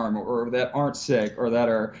broken arm or that aren't sick or that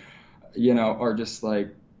are, are just like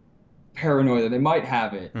paranoid that they might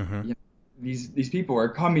have it. Mm-hmm. These people are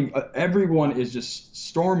coming. Everyone is just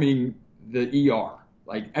storming the ER.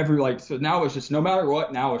 So now it's just no matter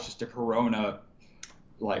what. Now it's just a corona.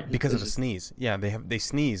 Because of a sneeze. Yeah, they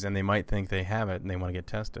sneeze and they might think they have it and they want to get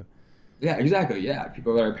tested. Yeah, exactly. Yeah,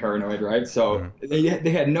 people that are paranoid, right? So they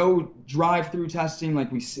had no drive-through testing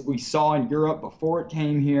like we saw in Europe before it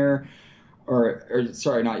came here, or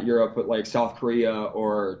sorry, not Europe, but like South Korea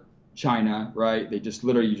or China, right? They just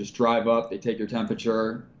literally you just drive up, they take your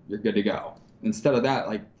temperature, you're good to go. Instead of that,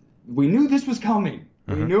 like we knew this was coming.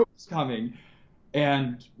 We knew it was coming,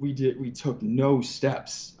 and we took no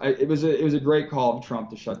steps. It was a great call of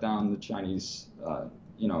Trump to shut down the Chinese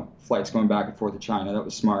flights going back and forth to China. That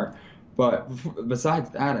was smart. But besides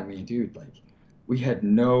that, I mean, dude, like we took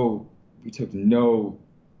no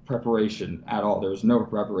preparation at all. There was no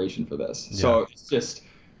preparation for this. Yeah. So it's just,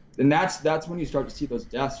 and that's when you start to see those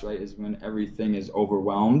deaths, right? Is when everything is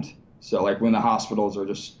overwhelmed. So like when the hospitals are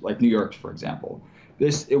just like New York, for example,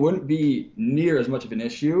 it wouldn't be near as much of an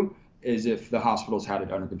issue as if the hospitals had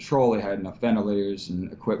it under control. They had enough ventilators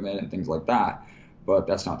and equipment and things like that. But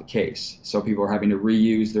that's not the case. So people are having to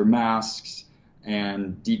reuse their masks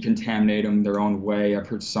and decontaminate them their own way. I've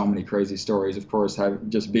heard so many crazy stories, of course,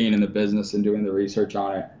 just being in the business and doing the research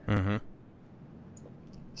on it. Mm-hmm.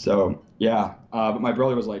 So yeah, but my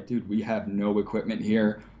brother was like, dude, we have no equipment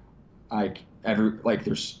here.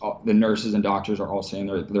 There's the nurses and doctors are all saying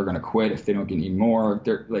they're going to quit if they don't get any more.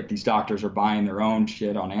 They're like, these doctors are buying their own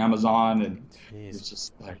shit on Amazon, and it was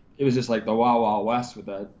just like the Wild Wild West with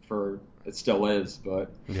that. It still is,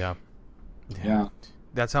 but yeah.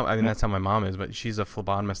 That's how my mom is, but she's a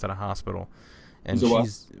phlebotomist at a hospital, and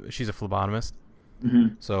she's a phlebotomist.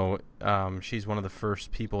 Mm-hmm. So she's one of the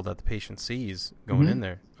first people that the patient sees going in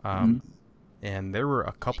there. And there were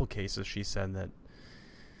a couple cases she said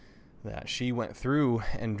that she went through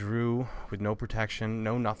and drew with no protection,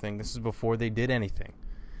 no nothing. This is before they did anything,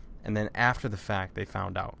 and then after the fact they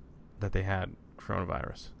found out that they had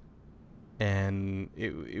coronavirus, and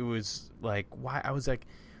it was like, why? I was like,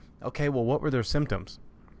 okay, well, what were their symptoms?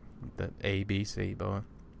 The A, B, C, blah.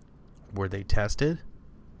 Were they tested?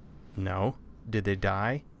 No. Did they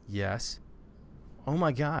die? Yes. Oh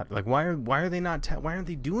my God! Like, why are they not? Why aren't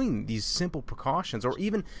they doing these simple precautions? Or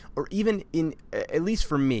even in, at least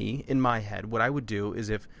for me, in my head, what I would do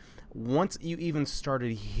is if once you even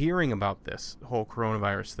started hearing about this whole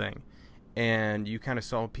coronavirus thing, and you kind of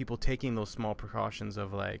saw people taking those small precautions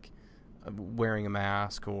of like wearing a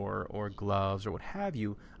mask or gloves or what have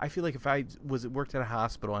you, I feel like if I worked at a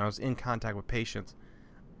hospital and I was in contact with patients,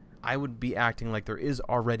 I would be acting like there is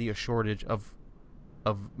already a shortage of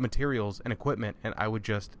materials and equipment, and I would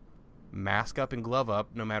just mask up and glove up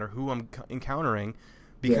no matter who I'm encountering,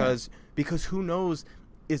 because who knows,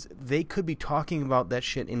 they could be talking about that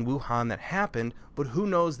shit in Wuhan that happened, but who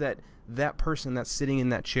knows that person that's sitting in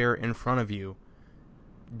that chair in front of you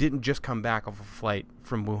didn't just come back off a flight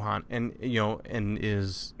from Wuhan and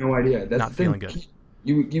is no idea. That's not feeling good.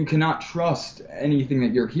 You cannot trust anything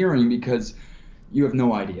that you're hearing because you have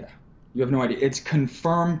no idea. You have no idea. It's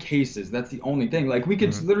confirmed cases. That's the only thing. Like we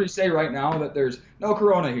could literally say right now that there's no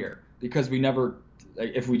corona here because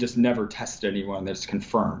if we just never tested anyone that's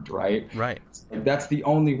confirmed, right? Right. Like that's the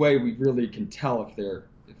only way we really can tell if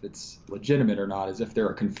it's legitimate or not, is if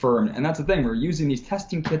they're confirmed. And that's the thing. We're using these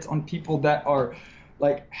testing kits on people that are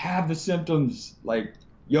like have the symptoms, like,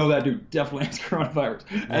 yo, that dude definitely has coronavirus,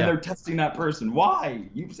 and they're testing that person. Why?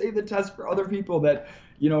 You save the test for other people that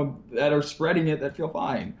that are spreading it that feel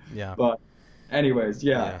fine. Yeah. But anyways,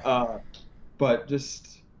 but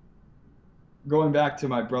just going back to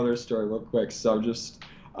my brother's story real quick. So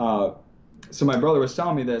so my brother was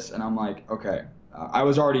telling me this, and I'm like, okay, I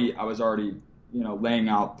was already laying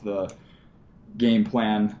out the game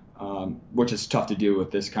plan. Which is tough to do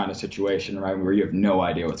with this kind of situation, right? Where you have no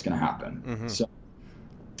idea what's going to happen. Mm-hmm. So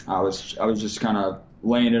I was just kind of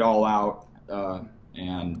laying it all out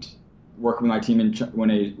and working with my team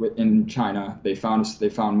in China. They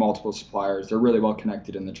found multiple suppliers. They're really well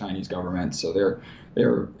connected in the Chinese government, so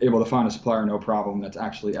they're able to find a supplier no problem that's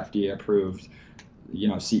actually FDA approved,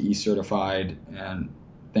 CE certified and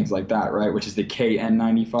things like that, right? Which is the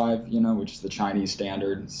KN95, which is the Chinese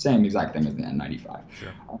standard, same exact thing as the N95.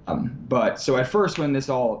 Sure. But so at first, when this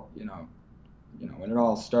all, when it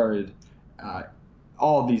all started,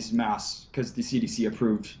 all of these masks, because the CDC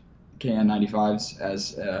approved KN95s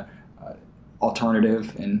as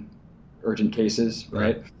alternative in urgent cases,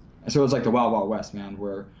 right? So it was like the Wild Wild West, man,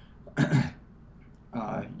 where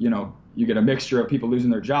you get a mixture of people losing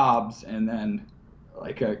their jobs, and then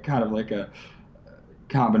like a kind of like a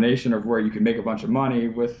combination of where you can make a bunch of money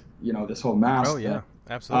with this whole Oh mask thing. yeah,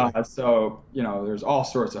 absolutely. So there's all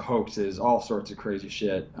sorts of hoaxes, all sorts of crazy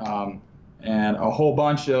shit, and a whole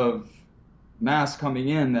bunch of masks coming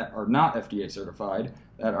in that are not FDA certified,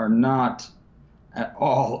 that are not at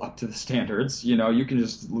all up to the standards. You can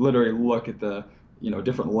just literally look at the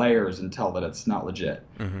different layers and tell that it's not legit.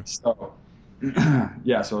 Hmm. So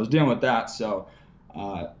yeah, so I was dealing with that. So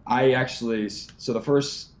I actually, so the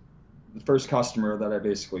first customer that I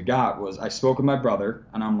basically got was, I spoke with my brother,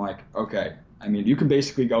 and I'm like, okay, I mean, you can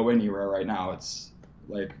basically go anywhere right now. It's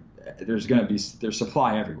like there's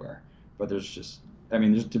supply everywhere, but there's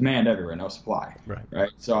demand everywhere, no supply. Right.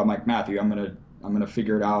 Right. So I'm like, Matthew, I'm gonna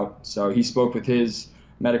figure it out. So he spoke with his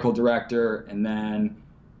medical director, and then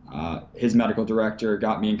his medical director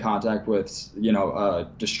got me in contact with a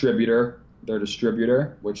distributor, their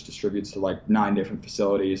distributor, which distributes to like 9 different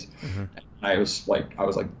facilities. Hmm. I was like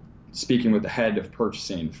speaking with the head of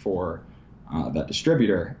purchasing for that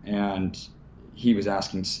distributor, and he was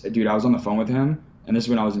asking, dude, I was on the phone with him, and this is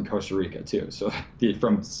when I was in Costa Rica too. So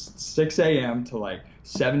from 6 a.m. to like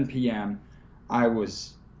 7 p.m., I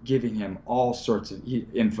was giving him all sorts of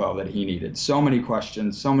info that he needed. So many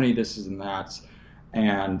questions, so many thises and that's.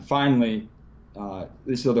 And finally,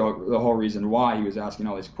 this is the whole reason why he was asking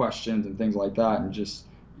all these questions and things like that, and just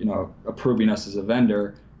approving us as a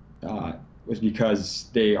vendor, was because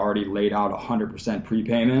they already laid out 100%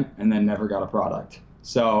 prepayment and then never got a product.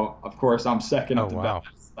 So of course I'm second up Oh to wow.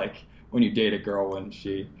 bat. It's like when you date a girl when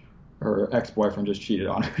her ex-boyfriend just cheated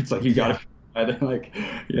on her. It's like you gotta like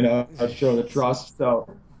show the trust. So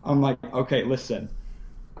I'm like, okay, listen,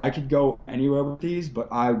 I could go anywhere with these, but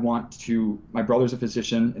I want to. My brother's a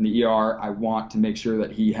physician in the ER. I want to make sure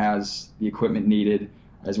that he has the equipment needed,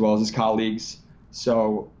 as well as his colleagues.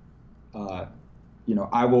 So, I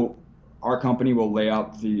will. Our company will lay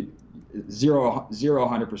out the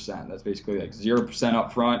 100%. That's basically like 0%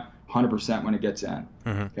 up front, 100% when it gets in. Hmm.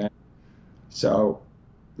 Okay. So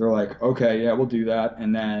they're like, okay, yeah, we'll do that,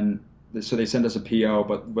 and then so they send us a PO,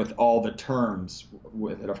 but with all the terms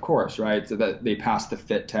with it, of course, right? So that they pass the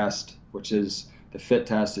fit test, which is the fit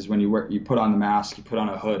test is when you put on the mask, you put on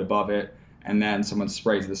a hood above it, and then someone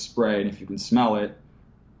sprays the spray, and if you can smell it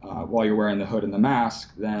while you're wearing the hood and the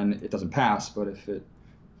mask, then it doesn't pass. But if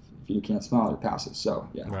you can't smell it, it passes. So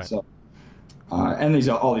yeah. Right. So and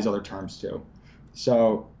all these other terms too.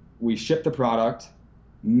 So we ship the product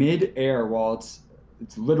mid-air while it's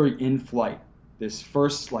literally in flight. This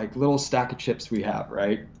first like little stack of chips we have,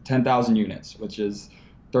 right? 10,000 units, which is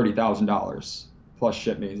 $30,000 plus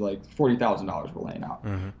shipping, is like $40,000 we're laying out.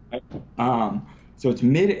 Hmm. So it's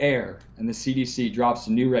mid-air, and the CDC drops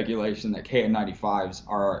a new regulation that KN95s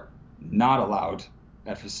are not allowed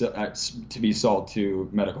to be sold to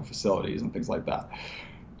medical facilities and things like that.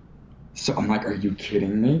 So I'm like, are you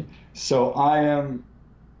kidding me? So I am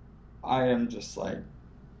just like,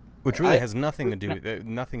 Which really has nothing to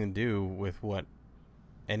do with what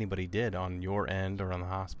anybody did on your end or on the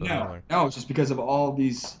hospital. No, it's just because of all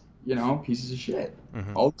these, pieces of shit.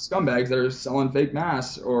 Hmm. All the scumbags that are selling fake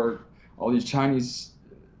masks, or all these Chinese,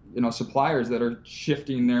 suppliers that are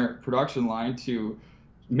shifting their production line to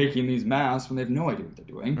making these masks when they have no idea what they're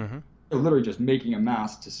doing. Hmm. They're literally just making a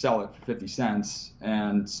mask to sell it for 50 cents,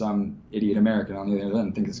 and some idiot American on the other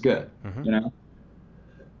end thinks it's good, Hmm.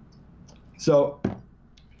 So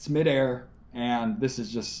it's midair, and this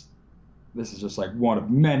is just like one of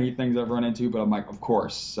many things I've run into, but I'm like, of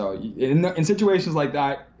course. So in situations like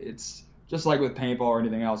that, it's just like with paintball or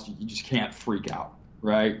anything else, you just can't freak out,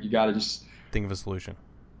 right? You got to just Think of a solution.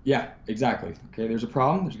 Yeah, exactly. Okay, there's a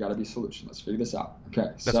problem. There's got to be a solution. Let's figure this out. Okay,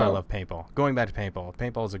 That's why I love paintball. Going back to paintball,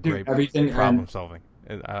 paintball is a great problem solving.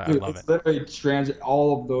 I love it's it. literally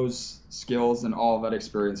all of those skills and all of that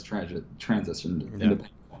experience transitioned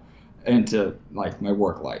into like my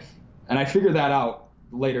work life, and I figured that out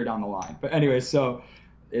later down the line. But anyway, so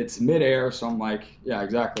it's midair, so I'm like, yeah,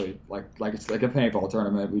 exactly, like it's like a paintball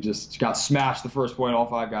tournament. We just got smashed the first point. All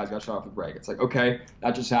 5 guys got shot off with break. It's like, okay,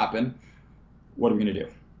 that just happened. What are we gonna do?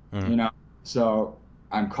 Mm. So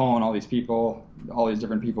I'm calling all these people, all these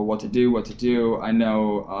different people, what to do. I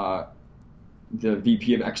know the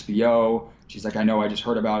VP of XBO. She's like, I know, I just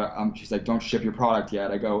heard about it. She's like, don't ship your product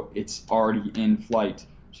yet. I go, it's already in flight.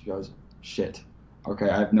 She goes, shit. Okay,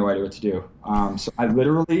 I have no idea what to do. So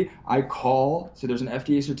I call. So there's an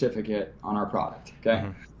FDA certificate on our product. Okay,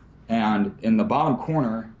 Mm-hmm. and in the bottom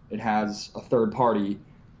corner, it has a third party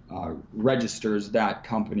registers that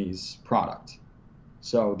company's product.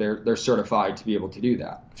 So they're certified to be able to do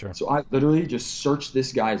that. Sure. So I literally just searched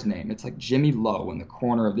this guy's name. It's like Jimmy Lowe in the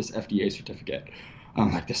corner of this FDA certificate.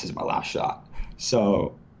 I'm like, this is my last shot.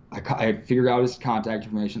 So I figure out his contact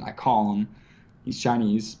information. I call him. He's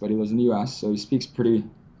Chinese, but he lives in the U.S., so he speaks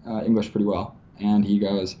English pretty well. And he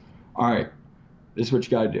goes, all right, this is what you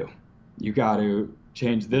got to do. You got to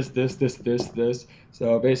change this, this, this, this, this.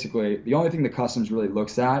 So basically, the only thing the customs really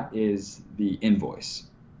looks at is the invoice.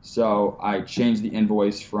 So I changed the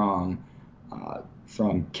invoice from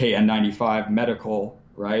KN95 medical,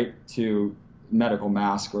 right, to medical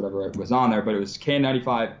mask, whatever it was on there, but it was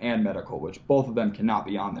KN95 and medical, which both of them cannot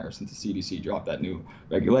be on there since the CDC dropped that new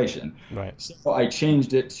regulation. Right. So I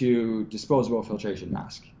changed it to disposable filtration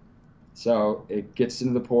mask. So it gets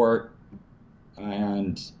into the port,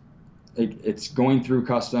 and it's going through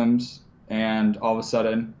customs, and all of a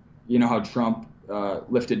sudden, you know how Trump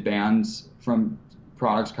lifted bans from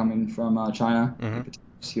products coming from China? Mm-hmm.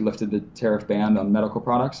 He lifted the tariff ban on medical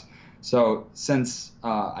products. So since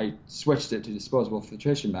I switched it to disposable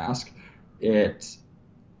filtration mask, it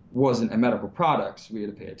wasn't a medical product, so we had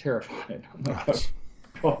to pay a tariff on it. I'm like, of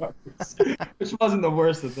course. Which wasn't the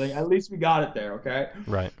worst of the thing. At least we got it there, okay?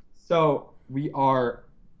 Right. So we are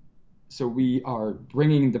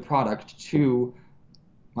bringing the product to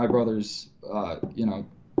my brother's,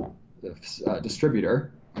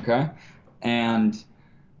 distributor, okay? And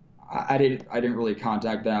I didn't really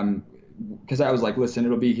contact them because I was like, listen,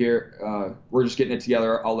 it'll be here. We're just getting it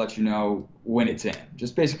together. I'll let you know when it's in.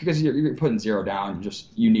 Just basically because you're putting zero down.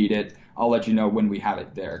 You need it. I'll let you know when we have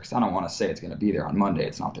it there, because I don't want to say it's going to be there on Monday.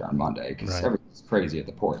 It's not there on Monday because everything's crazy at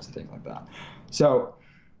the ports and things like that. So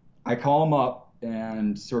I call them up,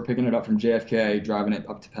 and so we're picking it up from JFK, driving it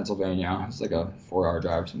up to Pennsylvania. It's like a 4-hour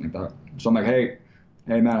drive or something like that. So I'm like, hey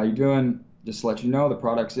man, how you doing? Just to let you know, the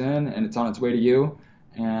product's in and it's on its way to you.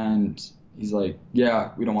 And he's like,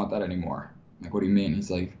 yeah, we don't want that anymore. I'm like, what do you mean?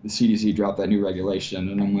 He's like, the CDC dropped that new regulation.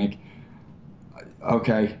 And I'm like,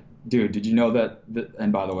 okay, dude, did you know that?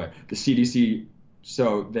 And by the way, the CDC,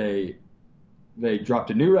 so they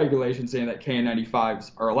dropped a new regulation saying that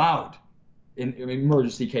KN95s are allowed in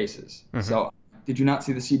emergency cases. Mm-hmm. So did you not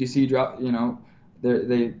see the CDC drop,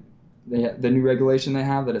 the new regulation they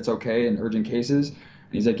have that it's okay in urgent cases? And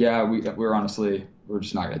he's like, yeah, we're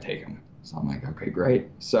just not going to take them. So I'm like, okay, great.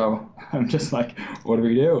 So I'm just like, what do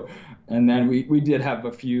we do? And then we did have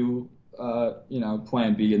a few,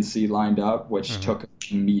 plan B and C lined up, which took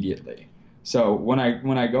immediately. So when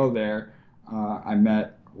I go there,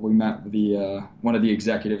 we met the one of the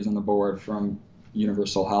executives on the board from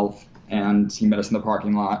Universal Health, and he met us in the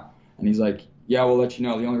parking lot, and he's like, yeah, we'll let you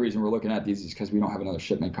know. The only reason we're looking at these is because we don't have another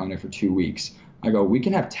shipment coming in for 2 weeks. I go, we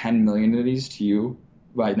can have 10 million of these to you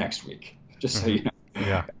by next week, just so you know.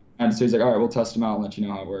 Yeah. And so he's like, all right, we'll test them out and let you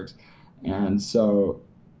know how it works. And so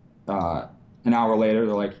an hour later,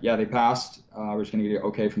 they're like, yeah, they passed. We're just going to get an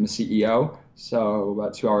okay from the CEO. So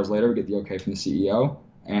about 2 hours later, we get the okay from the CEO.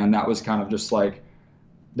 And that was kind of just like,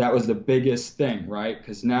 that was the biggest thing, right?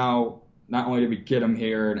 Because now, not only did we get them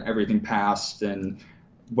here and everything passed,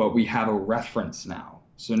 but we have a reference now.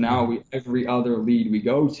 So now every other lead we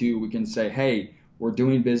go to, we can say, hey, we're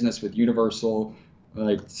doing business with Universal.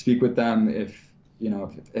 Like, speak with them if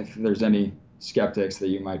there's any skeptics that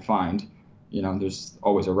you might find, there's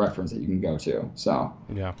always a reference that you can go to. So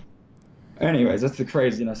yeah. Anyways, that's the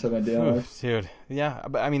craziness of my deal. Dude, yeah,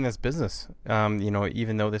 but I mean that's business.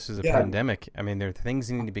 Even though this is a pandemic, I mean there are things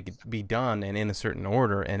that need to be done and in a certain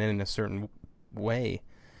order and in a certain way,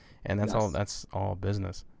 and that's all. That's all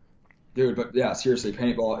business. Dude, but yeah, seriously,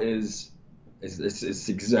 paintball is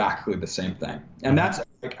exactly the same thing, and that's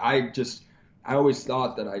like I always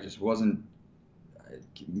thought that I just wasn't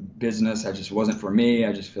business. I just wasn't for me.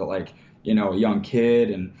 I just felt like a young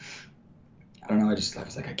kid, and I don't know. I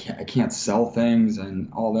was like I can't sell things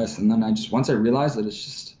and all this, and then once I realized that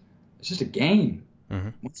it's just a game. Mm-hmm.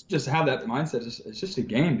 Once you just have that mindset, it's just a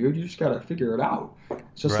game, dude. You just gotta figure it out.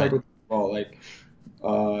 It's just like with football. Like,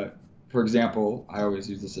 for example, I always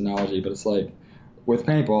use this analogy, but it's like with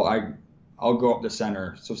paintball, I'll go up the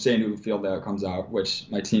center. So say a new field that comes out, which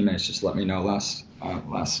my teammates just let me know the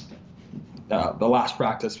last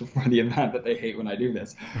practice before the event that they hate when I do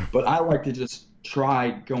this. But I like to just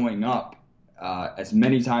try going up as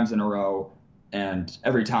many times in a row, and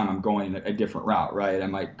every time I'm going a different route, right? I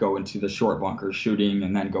might go into the short bunker shooting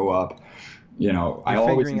and then go up. You're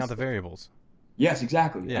figuring out the variables. Yes,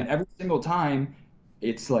 exactly. Yeah. And every single time,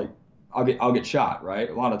 it's like I'll get shot, right?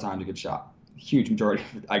 A lot of times I get shot. Huge majority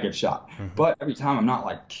I get shot. Mm-hmm. But every time I'm not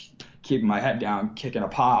like keeping my head down, kicking a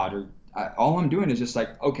pod, or all I'm doing is just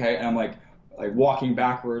like, okay, and I'm like walking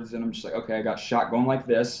backwards, and I'm just like, okay, I got shot going like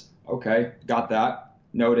this. Okay, got that.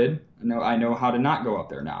 noted. I know how to not go up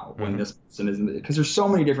there now when Mm-hmm. this person isn't, because there's so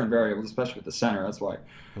many different variables, especially with the center. That's why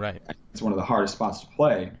Right. it's one of the hardest spots to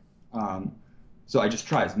play. Um, so I just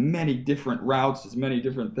try as many different routes, as many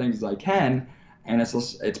different things as I can, and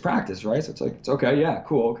it's practice, right? So it's like it's okay, yeah,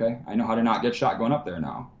 cool, okay. I know how to not get shot going up there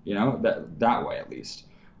now, that way at least.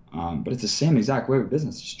 But it's the same exact way with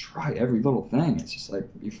business. Just try every little thing. It's just like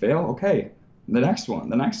you fail, okay, the next one.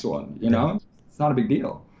 Yeah. It's not a big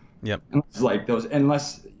deal. Yep.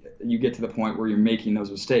 Unless you get to the point where you're making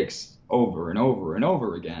those mistakes over and over and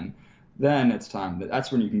over again, then it's time.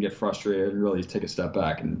 That's when you can get frustrated and really take a step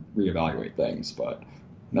back and reevaluate things. But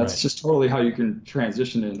that's Right. just totally how you can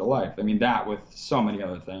transition into life. I mean, that with so many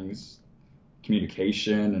other things,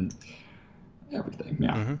 communication and everything.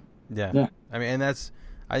 Yeah. Mm-hmm. Yeah. Yeah. I mean,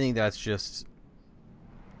 I think that's just,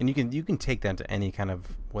 and you can take that to any kind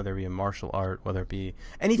of, whether it be a martial art, whether it be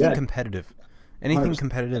anything Yeah. competitive, anything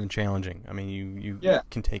competitive and challenging. I mean, you Yeah.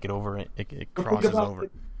 can take it over. It Well, crosses over.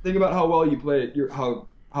 think about how well you played.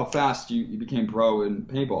 How fast you became pro in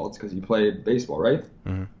paintball. It's because you played baseball, right?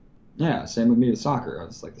 Mm-hmm. Yeah. Same with me with soccer.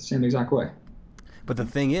 It's like the same exact way. But the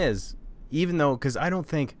thing is, even though, because I don't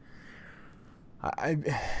think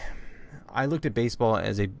I looked at baseball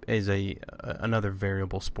as a another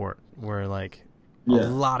variable sport where like a Yeah.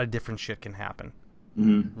 lot of different shit can happen,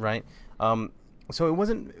 Mm-hmm. right? So it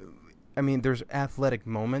wasn't. I mean, there's athletic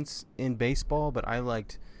moments in baseball, but I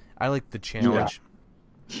liked the challenge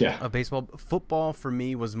Yeah. of baseball. Football for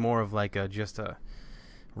me was more of like just a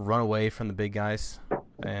run away from the big guys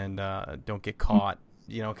and don't get caught,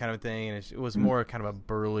 kind of thing. And it was more kind of a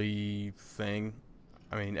burly thing.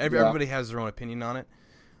 I mean, everybody has their own opinion on it,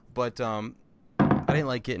 but I didn't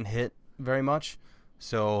like getting hit very much.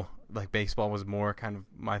 So like baseball was more kind of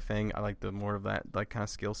my thing. I like the more of that like kind of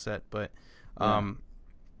skill set, but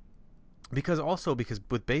because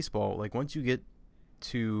with baseball, like once you get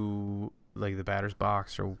to like the batter's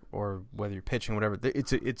box or whether you're pitching, whatever,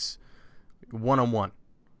 it's one-on-one.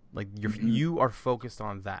 Like you are focused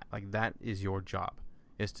on that. Like that is your job,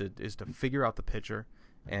 is to figure out the pitcher,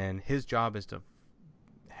 and his job is to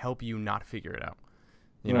help you not figure it out.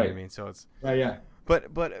 You know what I mean? So it's Yeah. but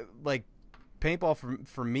like paintball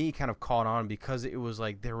for me kind of caught on because it was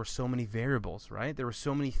like there were so many variables, right? There were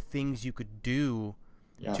so many things you could do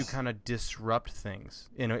to kind of disrupt things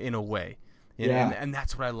in a way. And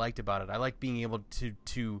that's what I liked about it. I like being able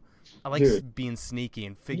to I like being sneaky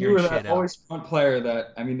and figuring shit out. You were always front player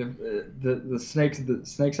that, I mean, the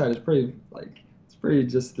snake side is pretty, like, it's pretty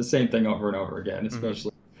just the same thing over and over again,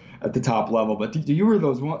 especially at the top level. But you were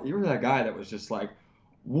you were that guy that was just like,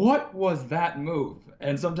 what was that move?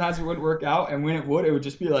 And sometimes it wouldn't work out, and when it would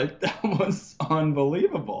just be like, that was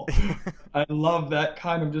unbelievable. I love that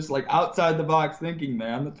kind of just like outside the box thinking,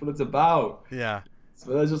 man. That's what it's about. Yeah.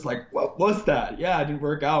 So I was just like, what was that? Yeah, it didn't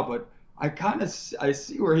work out, but I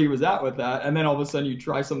see where he was at with that. And then all of a sudden you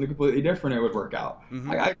try something completely different, it would work out.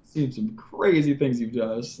 I've seen some crazy things you've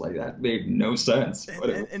done. It's like that made no sense. That's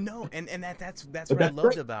what I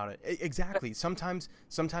loved about it. Exactly. Sometimes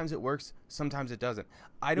it works, sometimes it doesn't.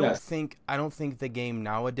 I don't think the game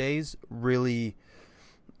nowadays really.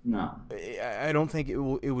 No. I don't think it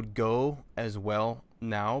would go as well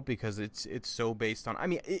now because it's so based on. I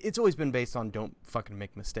mean, it's always been based on don't fucking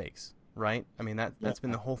make mistakes, right? I mean that's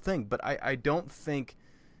been the whole thing. But I don't think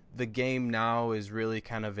the game now is really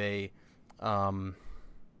kind of a.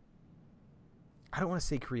 I don't want to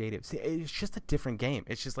say creative. See, it's just a different game.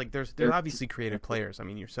 It's just like there's obviously creative players. I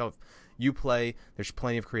mean, yourself, you play. There's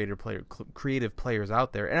plenty of creative players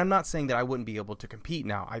out there, and I'm not saying that I wouldn't be able to compete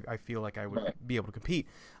now. I feel like I would be able to compete.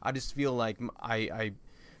 I just feel like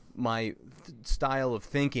my style of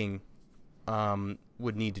thinking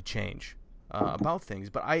would need to change about things.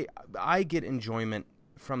 But I get enjoyment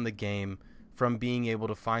from the game, from being able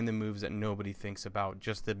to find the moves that nobody thinks about,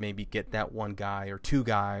 just to maybe get that one guy or two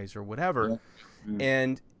guys or whatever.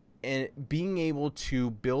 And being able to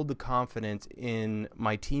build the confidence in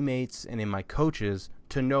my teammates and in my coaches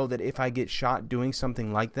to know that if I get shot doing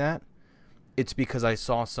something like that, it's because I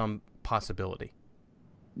saw some possibility.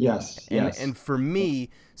 Yes. And for me,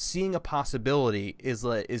 seeing a possibility is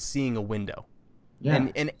seeing a window. Yeah.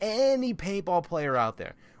 And any paintball player out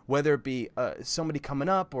there, whether it be somebody coming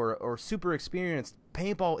up or super experienced,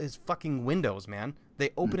 paintball is fucking windows, man. They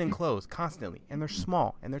open and close constantly, and they're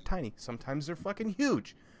small, and they're tiny. Sometimes they're fucking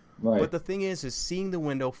huge. Right. But the thing is seeing the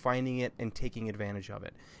window, finding it, and taking advantage of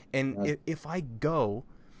it. And if I go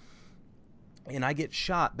and I get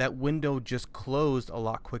shot, that window just closed a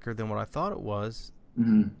lot quicker than what I thought it was.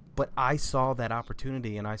 But I saw that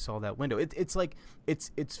opportunity, and I saw that window. It's like it's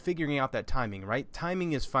figuring out that timing, right?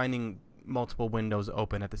 Timing is finding multiple windows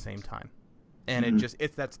open at the same time. and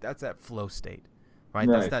that's that flow state, right?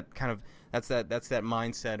 That's that kind of that's that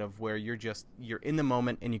mindset of where you're in the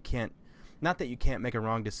moment, and you can't, not that you can't make a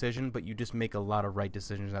wrong decision, but you just make a lot of right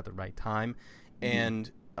decisions at the right time,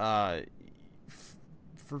 and to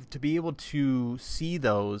be able to see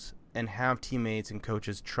those and have teammates and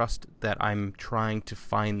coaches trust that I'm trying to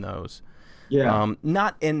find those. Yeah.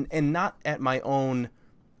 Not at my own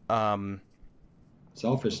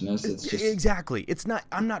selfishness. It's just exactly. It's not.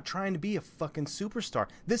 I'm not trying to be a fucking superstar.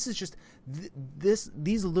 This is just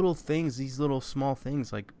these little things, these little small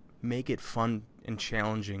things, like, make it fun and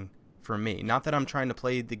challenging for me. Not that I'm trying to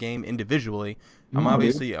play the game individually.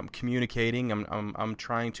 I'm communicating. I'm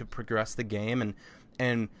trying to progress the game,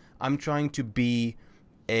 and I'm trying to be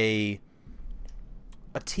a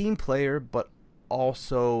team player, but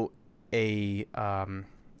also a I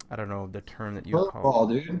don't know the term that you call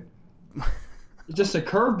it. Dude. It's just a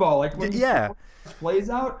curveball, like when plays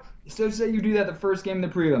out. So say you do that the first game in the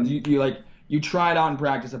prelims, you try it out in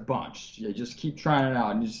practice a bunch. You just keep trying it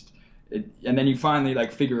out, and then you finally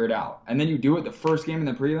figure it out, and then you do it the first game in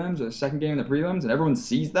the prelims or the second game in the prelims, and everyone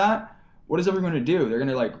sees that. What is everyone going to do? They're going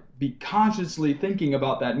to be consciously thinking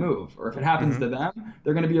about that move, or if it happens to them,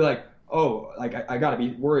 they're going to be like, oh, I got to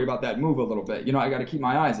be worried about that move a little bit. I got to keep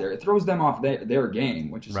my eyes there. It throws them off their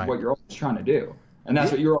game, which is what you're always trying to do. And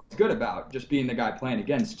that's what you're always good about, just being the guy playing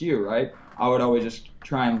against you, right? I would always just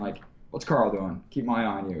try and, what's Carl doing? Keep my eye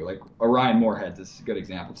on you. Orion Moorhead's is a good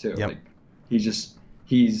example, too. Yep.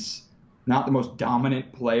 He's not the most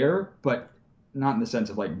dominant player, but not in the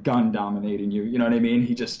sense of, gun dominating you. You know what I mean?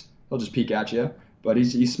 He'll just peek at you. But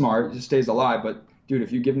he's smart. He just stays alive. But, dude,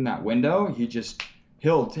 if you give him that window,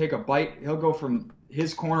 he'll take a bite. He'll go from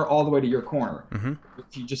his corner all the way to your corner.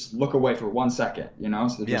 If you just look away for 1 second,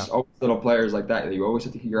 So there's just always little players like that you always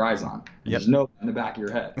have to keep your eyes on. There's no in the back of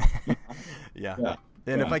your head. Yeah.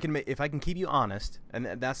 And if I can keep you honest, and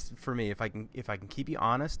that's for me, if I can keep you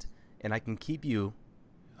honest, and I can keep you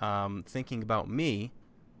thinking about me,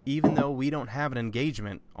 even though we don't have an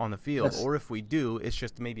engagement on the field, or if we do, it's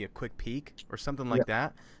just maybe a quick peek or something like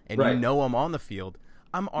that, and I'm on the field,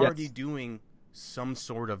 I'm already doing some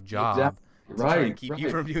sort of job to try and keep you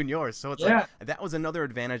from doing yours. So it's that was another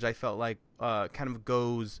advantage I felt kind of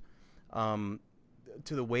goes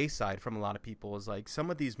to the wayside from a lot of people, is some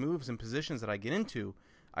of these moves and positions that I get into,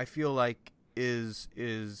 I feel like is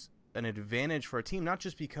an advantage for a team, not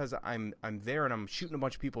just because I'm there and I'm shooting a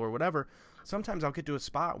bunch of people or whatever. Sometimes I'll get to a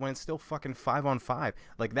spot when it's still fucking 5-on-5.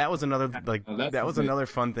 That was another another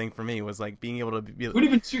fun thing for me, was being able to be. Wouldn't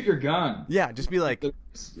even shoot your gun. Yeah, just be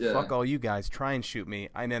fuck all you guys, try and shoot me,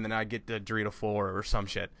 and then I get to 3-4 or some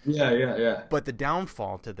shit. Yeah. But the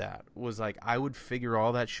downfall to that was I would figure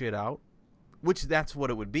all that shit out, which that's what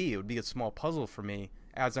it would be. It would be a small puzzle for me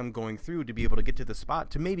as I'm going through to be able to get to the spot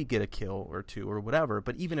to maybe get a kill or two or whatever.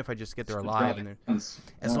 But even if I just get there alive,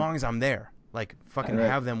 as long as I'm there,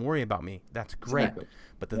 have them worry about me, that's great. Exactly.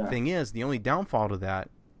 But the thing is, the only downfall to that,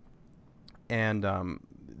 and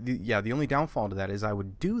the only downfall to that is I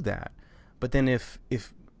would do that, but then if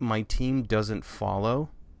my team doesn't follow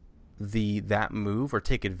that move or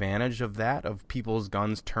take advantage of that, of people's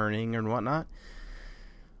guns turning and whatnot,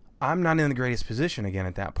 I'm not in the greatest position again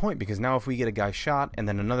at that point, because now if we get a guy shot and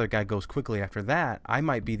then another guy goes quickly after that, I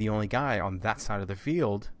might be the only guy on that side of the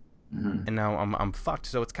field, and now I'm fucked.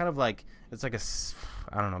 So it's kind of it's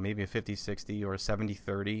I don't know, maybe a 50-60 or a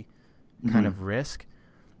 70-30 kind of risk,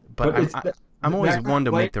 but I'm always one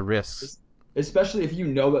to make the risks. Especially if you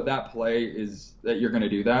know that play is that you're going to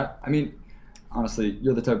do that. I mean, honestly,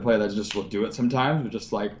 you're the type of player that just will do it sometimes. We're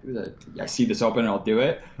just I see this open and I'll do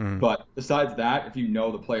it. But besides that, if you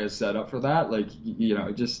know the play is set up for that,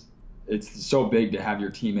 it's so big to have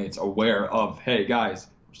your teammates aware of, hey, guys,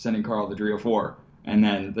 we're sending Carl the 304. And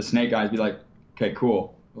then the snake guys be like, okay,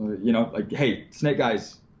 cool. Hey, snake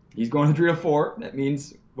guys, he's going to 304. That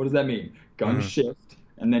means, what does that mean? Gun shift,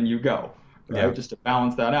 and then you go. Right? Yeah. Just to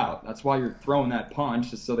balance that out. That's why you're throwing that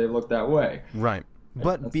punch, just so they look that way. Right.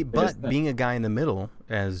 But being a guy in the middle,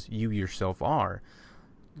 as you yourself are,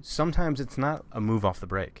 sometimes it's not a move off the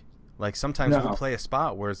break. Sometimes we play a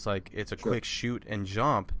spot where it's it's a quick shoot and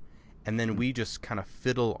jump, and then we just kind of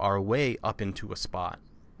fiddle our way up into a spot.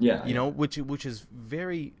 Yeah. Which is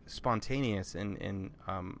very spontaneous and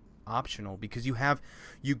optional, because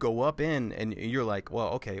you go up in and you're like, well,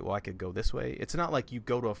 okay, well, I could go this way. It's not like you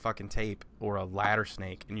go to a fucking tape or a ladder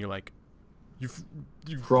snake and you're like, you just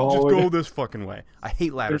go this fucking way. I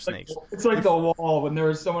hate ladder snakes. It's like the wall when there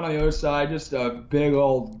was someone on the other side, just a big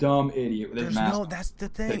old dumb idiot with his mask. No, that's the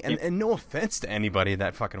thing. And no offense to anybody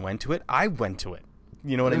that fucking went to it. I went to it.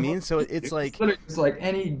 You know what I mean? So it's like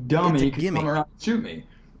any dummy could come around and shoot me.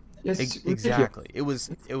 It's Exactly. It was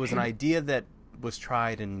an idea that was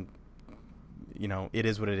tried, and it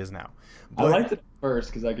is what it is now. I But liked it at first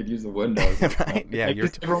because I could use the windows. right, yeah,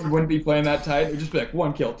 Like, everyone wouldn't be playing that tight. It'd just be like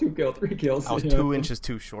 1 kill, 2 kill, 3 kills. I was 2 inches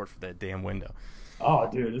too short for that damn window. Oh,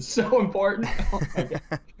 dude, it's so important. Oh my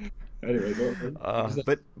god. Anyway,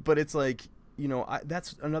 but it's like,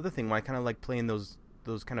 that's another thing why I kind of like playing those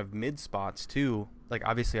kind of mid spots too. Like,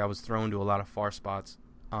 obviously I was thrown to a lot of far spots,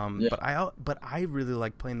 Yeah. but I really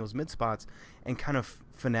like playing those mid spots and kind of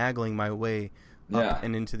finagling my way up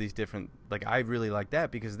and into these different. Like, I really like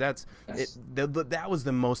that because that's Yes. that was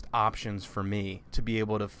the most options for me to be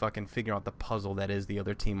able to fucking figure out the puzzle that is the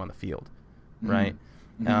other team on the field, right?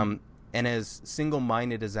 Mhm. And as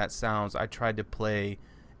single-minded as that sounds, I tried to play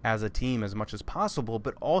as a team as much as possible,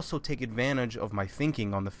 but also take advantage of my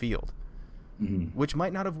thinking on the field, which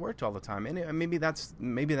might not have worked all the time. And maybe that's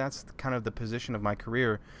kind of the position of my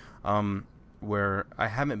career, where I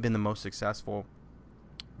haven't been the most successful.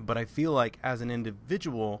 But I feel like as an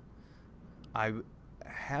individual, I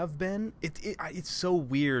have been. It's so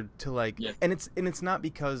weird to like, and it's not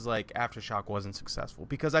because like Aftershock wasn't successful,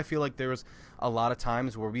 because I feel like there was a lot of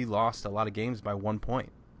times where we lost a lot of games by 1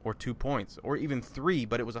 point or 2 points or even 3,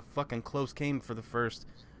 but it was a fucking close game for the first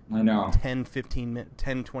 10, 15,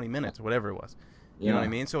 10, 20 minutes, whatever it was. You know what I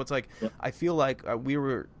mean? So it's like, I feel like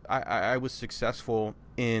I was successful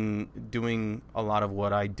in doing a lot of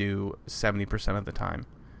what I do 70% of the time,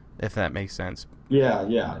 if that makes sense.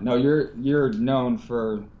 Yeah. No, you're known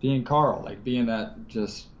for being Carl, like being that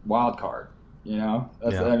just wild card.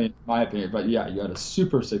 That's I mean, my opinion. But yeah, you had a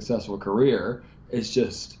super successful career. It's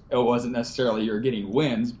just it wasn't necessarily you were getting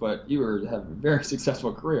wins, but you have a very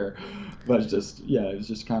successful career. But it's just it was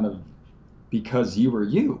just kind of because you were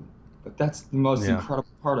you. But that's the most incredible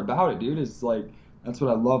part about it, dude. Is like that's what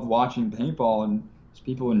I love watching paintball and just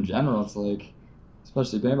people in general. It's like,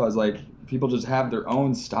 especially paintball, it's like people just have their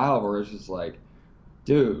own style where it's just like,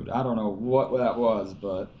 dude, I don't know what that was,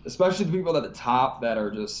 but especially the people at the top that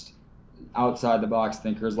are just outside the box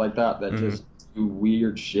thinkers like that just do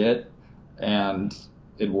weird shit and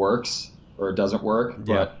it works or it doesn't work.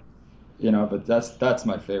 But but that's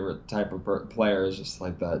my favorite type of player, is just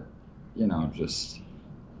like that, just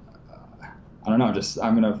I don't know, just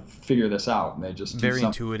I'm gonna figure this out, and they just very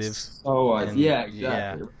intuitive. Oh,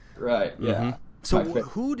 exactly. Right. Yeah. So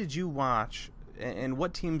who did you watch, and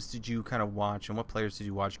what teams did you kind of watch, and what players did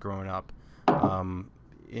you watch growing up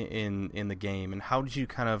in the game, and how did you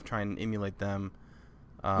kind of try and emulate them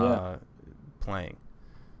playing?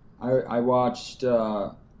 I watched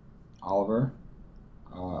Oliver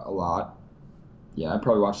a lot. Yeah, I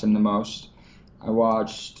probably watched him the most. I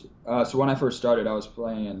watched so when I first started, I was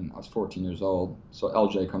 14 years old. So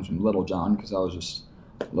LJ comes from Little John, because I was just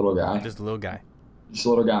a little guy. Just a little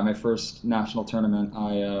guy. My first national tournament,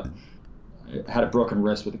 I had a broken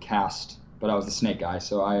wrist with a cast, but I was the snake guy.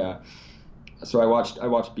 So I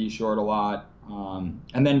watched B Short a lot,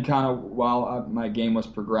 and then kind of while my game was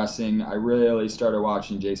progressing, I really started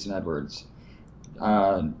watching Jason Edwards.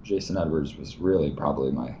 Jason Edwards was really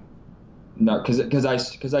probably because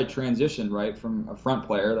I transitioned right from a front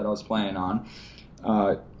player that I was playing on,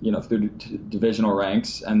 through divisional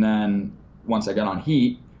ranks, and then once I got on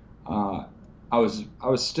Heat, I was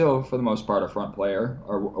still for the most part a front player,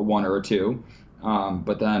 or a 1 or a 2,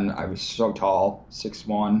 but then I was so tall,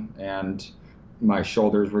 6'1", and my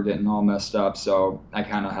shoulders were getting all messed up, so I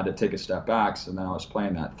kind of had to take a step back. So then I was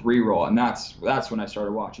playing that 3 role, and that's when I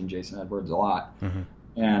started watching Jason Edwards a lot.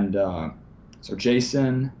 And so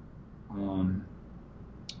Jason,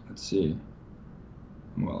 let's see,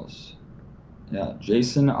 who else? Yeah,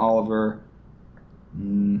 Jason, Oliver.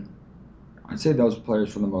 I'd say those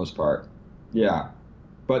players for the most part. Yeah,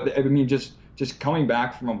 but I mean, just coming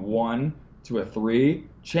back from a 1 to a 3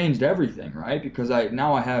 changed everything, right? Because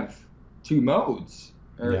now I have 2 modes,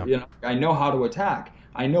 or I know how to attack.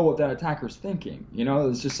 I know what that attacker's thinking.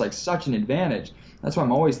 It's just like such an advantage. That's why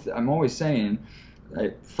I'm always saying,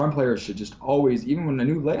 front players should just always, even when a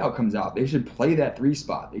new layout comes out, they should play that 3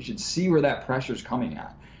 spot. They should see where that pressure's coming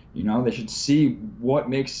at. They should see what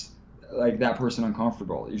makes like that person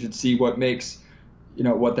uncomfortable. You should see what makes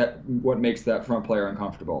what makes that front player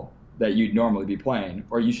uncomfortable that you'd normally be playing,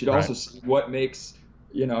 or you should also see what makes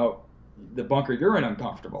the bunker you're in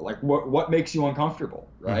uncomfortable. Like what makes you uncomfortable,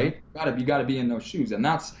 right? You gotta be in those shoes, and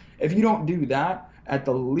that's, if you don't do that, at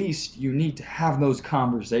the least you need to have those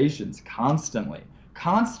conversations constantly,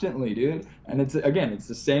 dude. And it's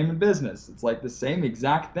the same in business. It's like the same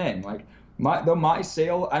exact thing. Like my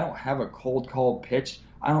sale, I don't have a cold call pitch.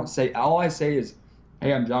 All I say is,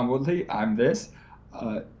 hey, I'm John Woodley. I'm this.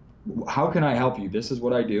 How can I help you? This is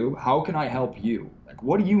what I do. How can I help you? Like,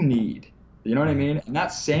 what do you need? You know what I Hmm. mean? And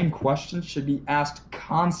that same question should be asked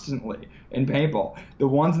constantly in paintball. The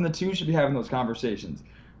ones and the twos should be having those conversations.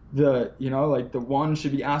 Like the one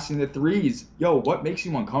should be asking the threes, yo, what makes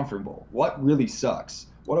you uncomfortable? What really sucks?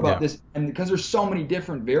 What about Yeah. this? And because there's so many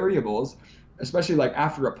different variables, especially like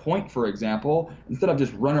after a point, for example, instead of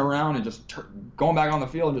just running around and just going back on the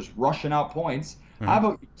field and just rushing out points, how Hmm.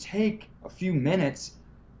 about you take a few minutes,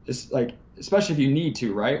 just like, especially if you need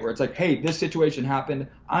to, right? Where it's like, hey, this situation happened.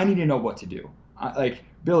 I need to know what to do. Like,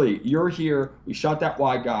 Billy, you're here. We shot that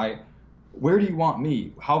wide guy. Where do you want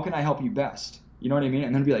me? How can I help you best? You know what I mean?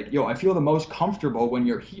 And then be like, yo, I feel the most comfortable when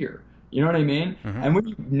you're here. You know what I mean? Hmm. And when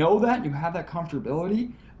you know that, you have that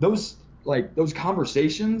comfortability, those those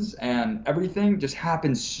conversations and everything just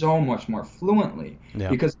happen so much more fluently Yeah.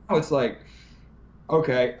 because now it's like,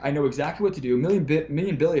 okay, I know exactly what to do. Me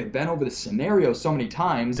and Billy have been over the scenario so many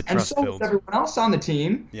times, The and trust so has builds. everyone else on the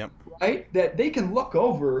team, Yep. right? That they can look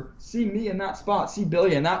over, see me in that spot, see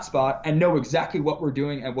Billy in that spot, and know exactly what we're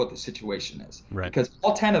doing and what the situation is. Right. Because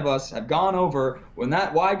all 10 of us have gone over when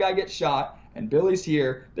that Y guy gets shot and Billy's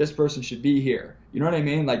here, this person should be here. You know what I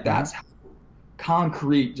mean? Like Hmm. that's how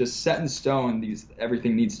concrete, just set in stone, these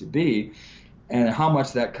everything needs to be, and how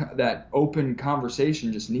much that open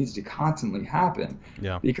conversation just needs to constantly happen.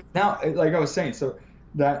 Yeah. Because now, like I was saying, so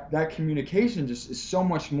that communication just is so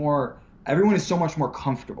much more. Everyone is so much more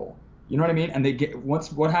comfortable. You know what I mean? And they get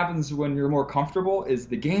once what happens when you're more comfortable is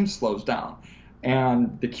the game slows down,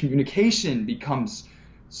 and the communication becomes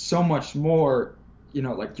so much more.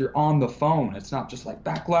 Like you're on the phone. It's not just like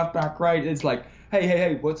back left, back right. It's like,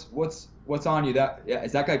 hey, what's on you? Yeah,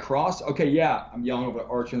 is that guy crossed? Okay, yeah. I'm yelling over to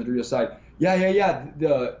Archie on the Dorito side. Yeah.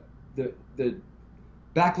 The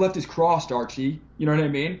back left is crossed, Archie. You know what I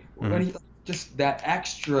mean? Hmm. When he just that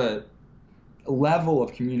extra level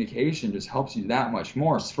of communication just helps you that much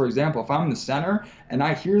more. So for example, if I'm in the center and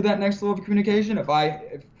I hear that next level of communication,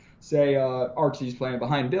 if say Archie's playing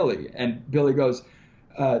behind Billy and Billy goes,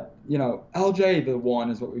 LJ, the one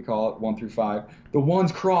is what we call it, 1 through 5. The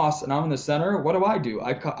one's cross, and I'm in the center. What do?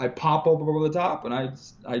 I pop over the top, and I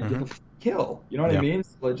get Hmm. the kill. You know what I Yeah. mean?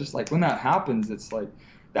 So just like when that happens, it's like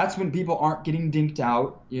that's when people aren't getting dinked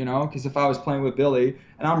out. Because if I was playing with Billy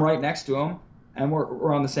and I'm right next to him, and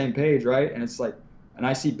we're on the same page, right? And it's like, and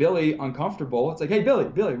I see Billy uncomfortable. It's like, hey, Billy,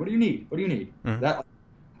 what do you need? What do you need? Hmm. That,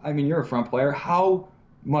 I mean, you're a front player. How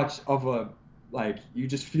much of a like you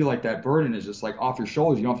just feel like that burden is just like off your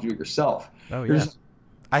shoulders. You don't have to do it yourself. Oh You're yeah. just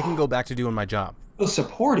I can go back to doing my job. feel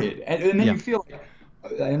supported, and then Yeah. you feel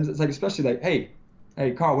like, and it's like especially like, hey,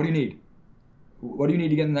 Carl, what do you need? What do you need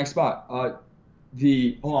to get in the next spot? Hold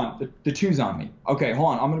on, the two's on me. Okay, hold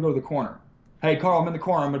on, I'm gonna go to the corner. Hey, Carl, I'm in the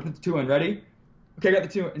corner. I'm gonna put the two in. Ready? Okay, I got the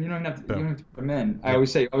two, and you Boom. don't have to put them in. I Yep.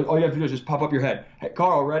 always say, all you have to do is just pop up your head. Hey,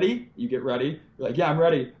 Carl, ready? You get ready. You're like, yeah, I'm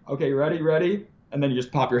ready. Okay, ready? And then you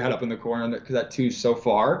just pop your head up in the corner because that two's so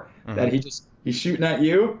far Hmm. that he's shooting at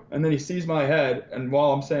you, and then he sees my head, and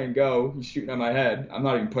while I'm saying go, he's shooting at my head. I'm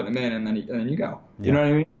not even putting him in, and then you go. You Yeah. know what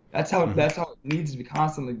I mean? Hmm. That's how it needs to be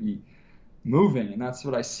constantly be moving, and that's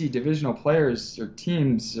what I see divisional players or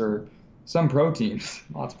teams or some pro teams,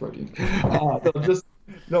 lots of pro teams.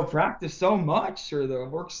 They'll practice so much or they'll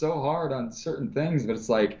work so hard on certain things, but it's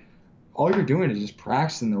like all you're doing is just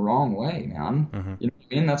practicing the wrong way, man. Hmm. You know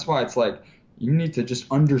what I mean? That's why it's like you need to just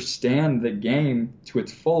understand the game to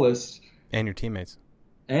its fullest And your teammates.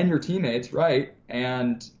 and your teammates, right?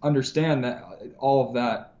 And understand that all of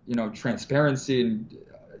that, transparency and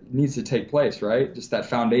needs to take place, right? Just that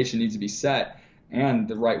foundation needs to be set and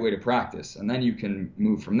the right way to practice, and then you can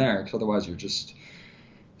move from there. Because otherwise, you're just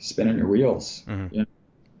spinning your wheels. Hmm. You know?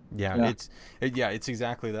 Yeah, Yeah. it's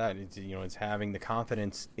exactly that. It's having the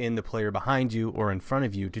confidence in the player behind you or in front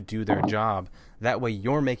of you to do their job. That way,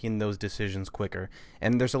 you're making those decisions quicker.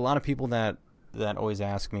 And there's a lot of people that always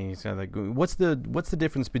ask me, so like, what's the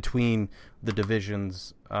difference between the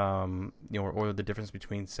divisions, or the difference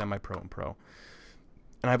between semi-pro and pro?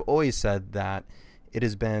 And I've always said that it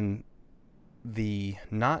has been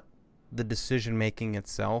not the decision making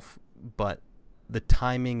itself, but the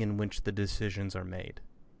timing in which the decisions are made.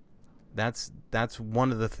 That's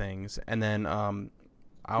one of the things, and then I'll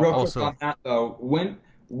Real quick also. on that though,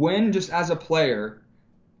 when just as a player,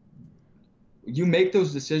 you make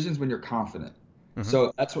those decisions when you're confident. Hmm.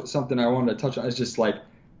 So that's what something I wanted to touch on is just like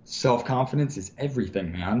self-confidence is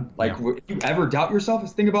everything, man. Like Yeah. if you ever doubt yourself,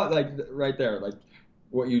 just think about like right there, like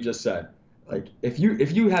what you just said. Like if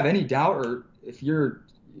you have any doubt or if you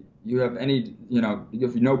have any, you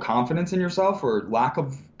have no confidence in yourself or lack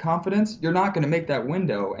of confidence, you're not going to make that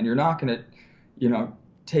window and you're not going to, you know,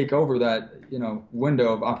 take over that,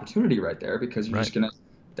 window of opportunity right there, because you're just going to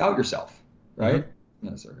doubt yourself, right? Mm-hmm.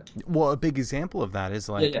 Yes, okay. Well, a big example of that is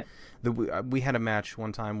like Yeah. we had a match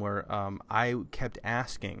one time where I kept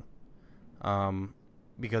asking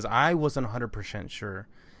because I wasn't 100% sure.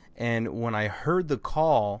 And when I heard the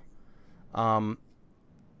call,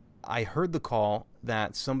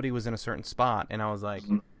 that somebody was in a certain spot, and I was like,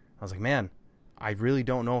 man, I really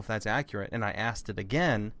don't know if that's accurate. And I asked it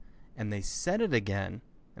again, and they said it again,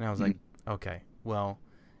 and I was like, okay, well,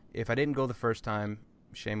 if I didn't go the first time,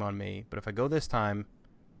 shame on me. But if I go this time,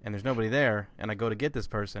 and there's nobody there, and I go to get this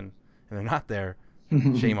person, and they're not there,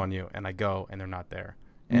 shame on you. And I go, and they're not there.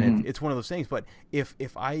 And it's one of those things. But if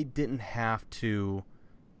I didn't have to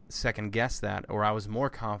second guess that, or I was more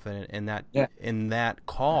confident in that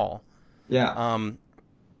call,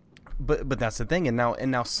 but that's the thing. And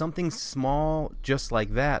now something small just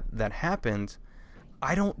like that happened.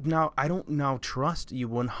 I don't now trust you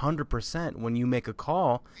 100% when you make a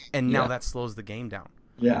call, and now that slows the game down.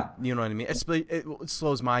 Yeah, you know what I mean. It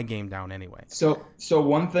slows my game down anyway. So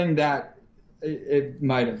one thing that it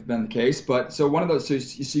might have been the case, but so one of those. So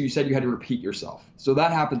you said you had to repeat yourself. So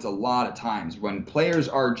that happens a lot of times when players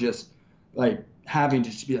are just like having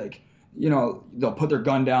to be like, they'll put their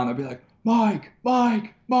gun down. They'll be like, Mike,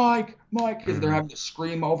 Mike, Mike, Mike, because they're having to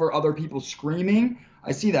scream over other people screaming.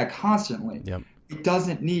 I see that constantly. Yep. It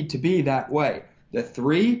doesn't need to be that way. The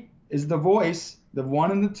 3 is the voice. The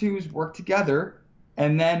 1 and the 2s work together.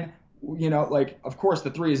 And then, of course,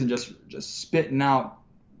 the 3 isn't just spitting out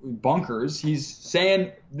bunkers. He's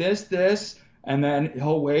saying this, and then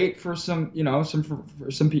he'll wait for some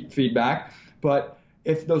feedback. But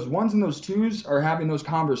if those 1s and those 2s are having those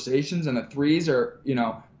conversations, and the 3s are,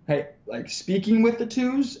 hey, like speaking with the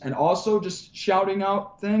 2s and also just shouting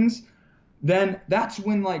out things, then that's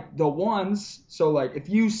when like the 1s. So like if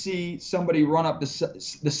you see somebody run up the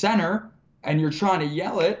center and you're trying to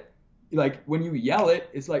yell it. Like when you yell it,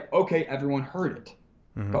 it's like, okay, everyone heard it.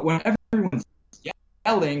 But when everyone's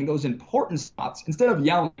yelling those important spots, instead of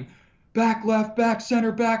yelling back left, back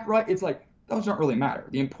center, back right, it's like those don't really matter.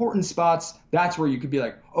 The important spots, that's where you could be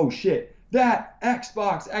like, oh shit, that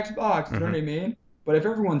Xbox, you know what I mean? But if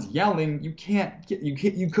everyone's yelling, you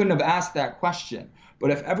couldn't have asked that question.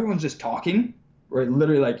 But if everyone's just talking, right,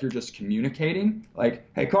 literally like you're just communicating, like,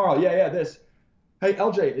 hey Carl, yeah, this. Hey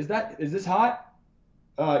LJ, is this hot?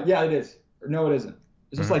 Yeah, it is. Or no, it isn't.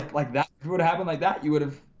 It's just like that. If it would have happened like that, you would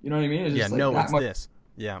have, you know what I mean? It's just it's this.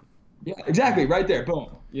 Yeah. Yeah, exactly. Right there. Boom.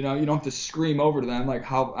 You don't have to scream over to them like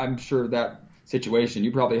how I'm sure that situation,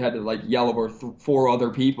 you probably had to like yell over 4 other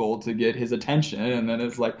people to get his attention. And then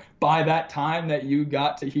it's like by that time that you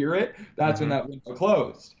got to hear it, that's when that window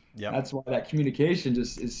closed. Yeah. That's why that communication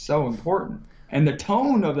just is so important. And the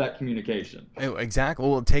tone of that communication. Exactly.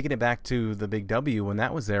 Well, taking it back to the Big W, when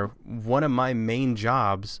that was there, one of my main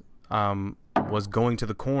jobs was going to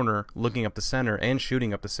the corner, looking up the center, and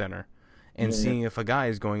shooting up the center, and seeing if a guy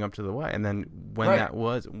is going up to the way. And then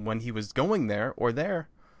when he was going there or there,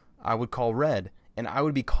 I would call red, and I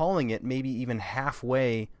would be calling it maybe even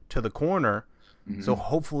halfway to the corner. So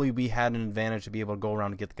hopefully we had an advantage to be able to go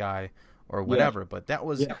around and get the guy or whatever. But that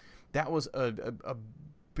was a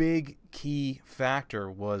big key factor,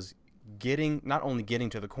 was not only getting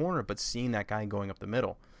to the corner, but seeing that guy going up the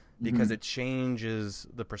middle, because it changes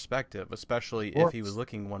the perspective, especially if he was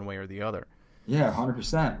looking one way or the other. Yeah,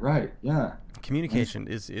 100%. Right. Yeah. Communication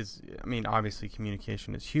is I mean, obviously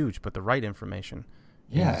communication is huge, but the right information.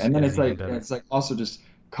 And then it's like also just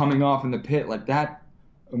coming off in the pit like that.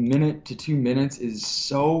 A minute to 2 minutes is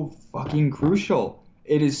so fucking crucial.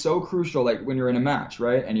 It is so crucial. Like when you're in a match,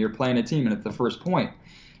 right, and you're playing a team, and it's the first point.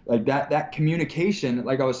 Like that communication,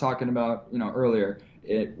 like I was talking about, earlier,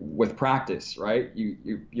 with practice, right?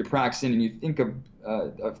 You're practicing, and you think of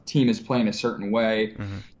a team is playing a certain way,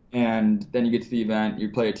 and then you get to the event, you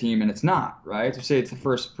play a team, and it's not, right? So say it's the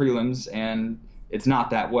first prelims, and it's not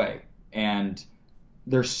that way, and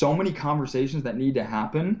there's so many conversations that need to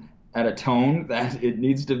happen at a tone that it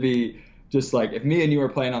needs to be just like if me and you are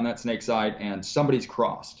playing on that snake side, and somebody's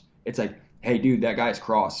crossed, it's like, hey, dude, that guy's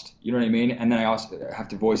crossed. You know what I mean? And then I also have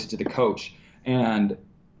to voice it to the coach. And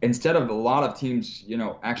instead of a lot of teams,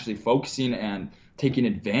 actually focusing and taking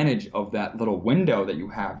advantage of that little window that you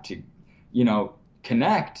have to,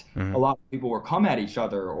 connect, a lot of people will come at each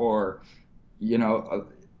other or,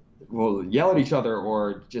 will yell at each other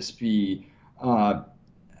or just be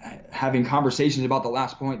having conversations about the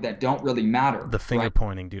last point that don't really matter. The finger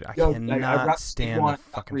pointing, dude. I cannot stand the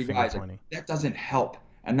fucking finger pointing. That doesn't help.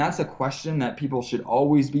 And that's a question that people should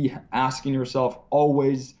always be asking yourself,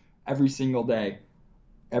 always, every single day.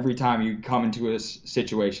 every time you come into a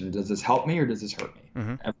situation, does this help me or does this hurt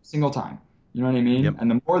me? Every single time. You know what I mean? Yep.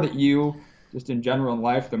 And the more that you, just in general in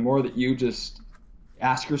life, the more that you just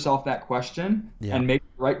ask yourself that question and make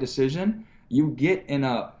the right decision, you get in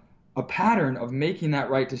a pattern of making that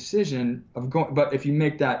right decision of going. But if you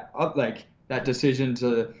make that that decision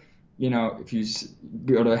to, if you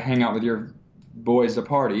go to hang out with your boys to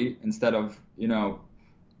party instead of,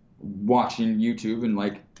 watching YouTube and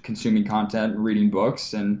like consuming content and reading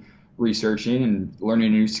books and researching and learning a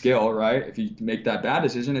new skill, right? If you make that bad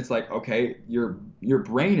decision, it's like, okay, your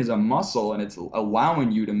brain is a muscle and it's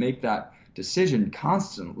allowing you to make that decision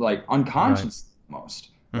constant, like unconscious almost,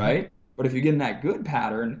 right? But if you get in that good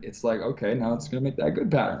pattern, it's like, okay, now it's going to make that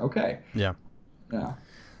good pattern. Okay. Yeah.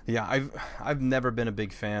 I've never been a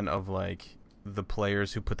big fan of like the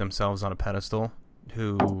players who put themselves on a pedestal,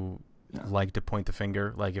 who like to point the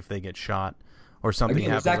finger, like if they get shot or something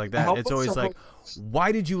happens like that. It's always like,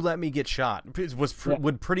 why did you let me get shot?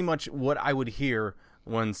 Would pretty much what I would hear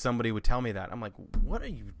when somebody would tell me that. I'm like, what are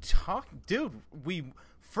you talking, dude?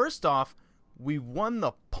 First off, we won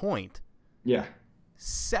the point. Yeah.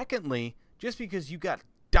 Secondly, just because you got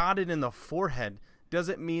dotted in the forehead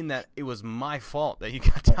doesn't mean that it was my fault that you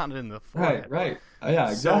got dotted in the forehead. Right. Yeah,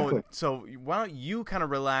 exactly. So why don't you kind of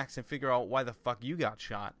relax and figure out why the fuck you got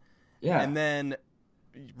shot? Yeah. And then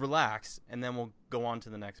relax, and then we'll go on to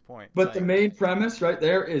the next point. But the main premise right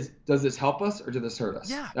there is, does this help us or does this hurt us?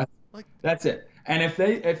 Yeah. That's it. And if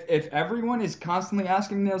everyone is constantly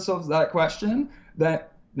asking themselves that question, that's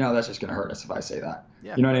just going to hurt us if I say that.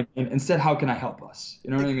 Yeah. You know what I mean? Instead, how can I help us? You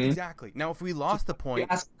know what I mean? Exactly. Now, if we lost the point,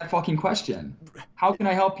 ask that fucking question. How can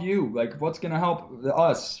I help you? Like, what's going to help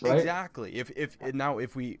us, right? Exactly. If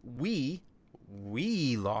we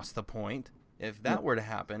lost the point, if that were to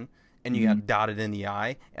happen, and you got dotted in the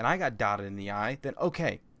eye, and I got dotted in the eye, then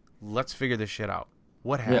okay, let's figure this shit out.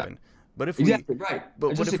 What happened? Yeah. But if we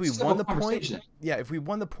But if we won the point, if we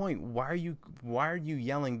won the point, why are you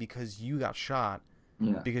yelling because you got shot?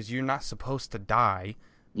 Yeah. Because you're not supposed to die.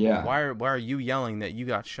 Yeah. Why are you yelling that you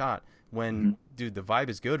got shot when, dude, the vibe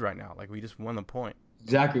is good right now? Like, we just won the point.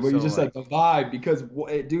 Exactly. What you just said, the vibe, because,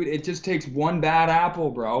 dude, it just takes one bad apple,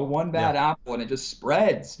 bro. One bad apple, and it just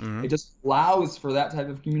spreads. It just allows for that type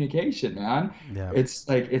of communication, man. Yeah. It's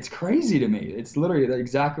like, it's crazy to me. It's literally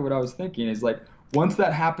exactly what I was thinking, is like, once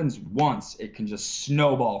that happens once, it can just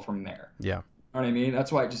snowball from there. Yeah. You know what I mean?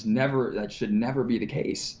 That's why that should never be the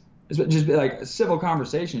case. It's just like a civil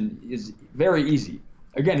conversation is very easy.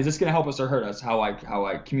 Again, is this going to help us or hurt us? How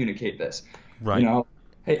I communicate this, right?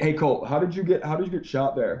 Hey Colt, how did you get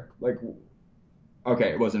shot there? Like,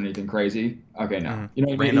 okay, it wasn't anything crazy. Okay, no,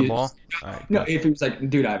 random ball. No, if he was like,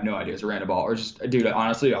 dude, I have no idea, it's a random ball, or just, dude,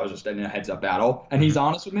 honestly, I was just in a heads up battle, and he's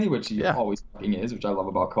honest with me, which he always fucking is, which I love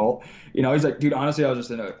about Colt. He's like, dude, honestly, I was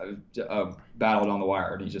just in a battle on the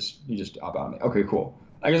wire, and he just up on me. Okay, cool.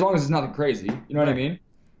 Like, as long as it's nothing crazy, you know what I mean?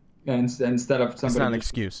 And instead of somebody, it's not an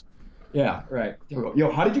excuse. Yeah, right.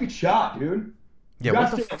 Yo, how did you get shot, dude? Yeah,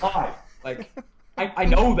 what the fuck? Like, I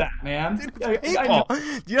know that, man. Dude, paintball.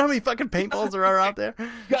 Do you know how many fucking paintballs there are out there? You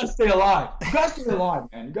gotta stay alive. You gotta stay alive,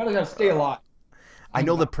 man. You gotta stay alive. I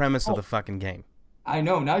know the premise of the fucking game. I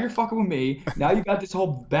know. Now you're fucking with me. Now you got this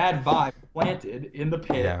whole bad vibe planted in the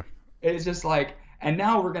pit. Yeah. It's just like, and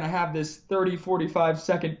now we're going to have this 30,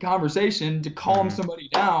 45-second conversation to calm somebody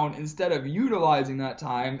down instead of utilizing that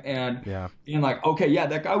time and being like, okay,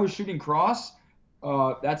 that guy was shooting cross.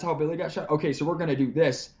 That's how Billy got shot. Okay, so we're going to do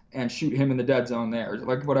this and shoot him in the dead zone there,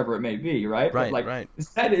 like whatever it may be, right? Right, but right.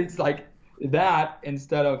 Instead, it's like that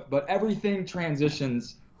but everything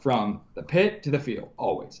transitions from the pit to the field,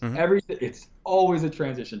 always. Everything, it's always a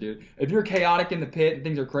transition, dude. If you're chaotic in the pit and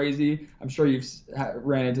things are crazy, I'm sure you've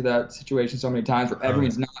ran into that situation so many times where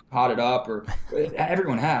everyone's not potted up, or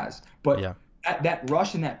everyone has. But that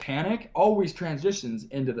rush and that panic always transitions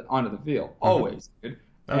onto the field, always, dude.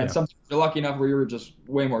 Sometimes you're lucky enough where you're just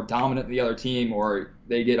way more dominant than the other team, or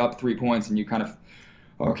they get up 3 points and you kind of,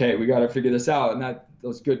 okay, we got to figure this out. And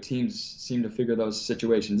those good teams seem to figure those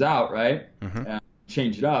situations out, right? And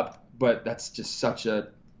change it up. But that's just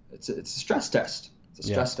it's a stress test. It's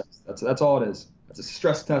a stress test. That's all it is. It's a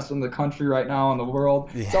stress test in the country right now, in the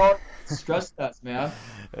world. It's all a stress test, man.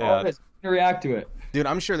 All it is. You can react to it. Dude,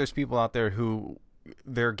 I'm sure there's people out there who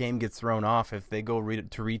their game gets thrown off if they go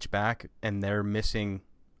to reach back and they're missing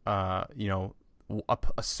a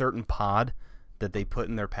certain pod that they put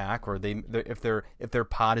in their pack, or if their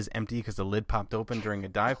pod is empty because the lid popped open during a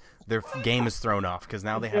dive, their game is thrown off because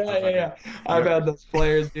now they have to I've had those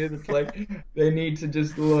players, dude. It's like they need to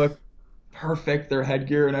just look perfect, their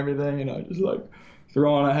headgear and everything, and I just like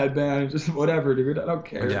throw on a headband, just whatever, dude. I don't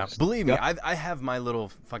care. Yeah, Just believe me, go. I have my little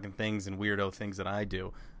fucking things and weirdo things that I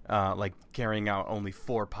do, like carrying out only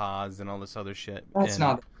 4 pods and all this other shit. That's And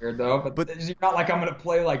not weird though. But but it's not like I'm gonna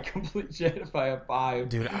play like complete shit if I have 5.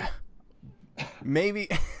 dude, maybe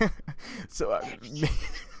so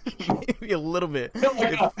maybe a little bit.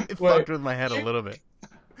 It fucked with my head a little bit.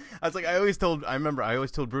 I was like, I remember I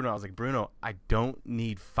always told Bruno, I was like, Bruno, I don't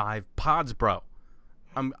need 5 pods, bro.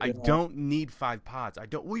 I don't need 5 pods. I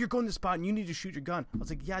don't. Well, you're going to the spot and you need to shoot your gun. I was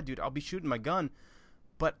like, yeah, dude, I'll be shooting my gun,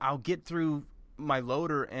 but I'll get through my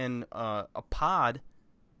loader and a pod,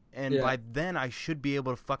 and by then I should be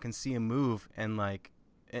able to fucking see a move and like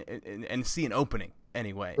and see an opening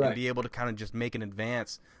anyway, and be able to kind of just make an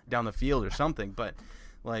advance down the field or something. But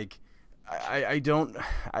like, I don't know.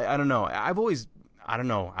 I don't know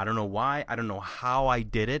why. I don't know how I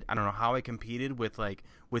did it. I don't know how I competed with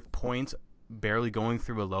points barely going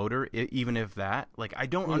through a loader, even if that. Like, I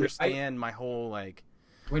don't understand my whole like.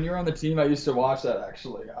 When you're on the team, I used to watch that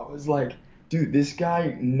actually. I was like, dude, this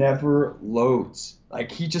guy never loads.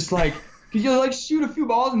 Like he just like you like shoot a few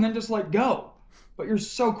balls and then just like go. But you're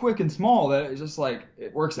so quick and small that it's just like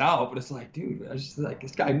it works out. But it's like, dude, I just like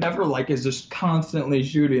this guy never like is just constantly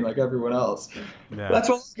shooting like everyone else. Yeah. That's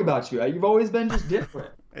what I like about you. You've always been just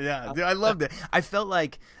different. Yeah, dude, I loved it. I felt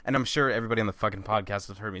like, and I'm sure everybody on the fucking podcast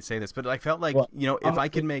has heard me say this, but I felt like, if I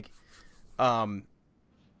could make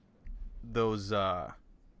those I'm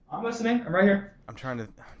listening. I'm right here. I'm trying to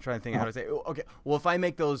think how to say. Okay, well, if I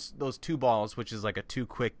make those 2 balls, which is like a too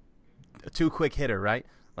quick hitter, right?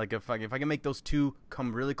 Like if I can make those 2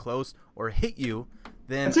 come really close or hit you,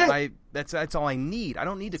 then that's all I need. I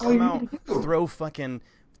don't need to come out, throw fucking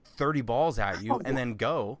 30 balls at you, and then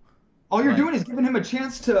go. All you're doing is giving him a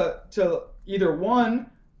chance to either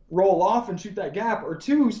 1, roll off and shoot that gap, or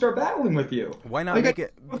 2, start battling with you. Why not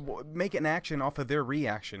make an action off of their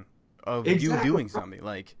reaction of you doing something?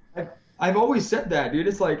 Like I've always said that, dude.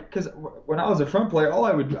 It's like, because when I was a front player, all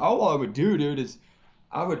I would do, dude, is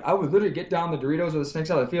I would literally get down the Doritos or the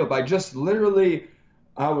snakes out of the field by just literally,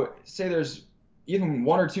 I would say there's even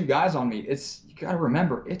 1 or 2 guys on me. You gotta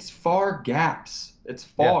remember, it's far gaps. It's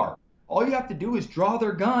far. Yeah. All you have to do is draw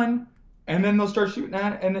their gun, and then they'll start shooting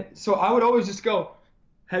at it. And so I would always just go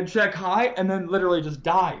head check high, and then literally just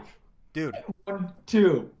dive. Dude, 1,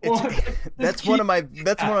 2. That's one of my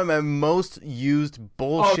most used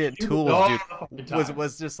bullshit tools, dude.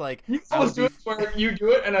 Was just like you almost do it where you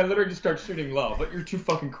do it, and I literally just start shooting low, but you're too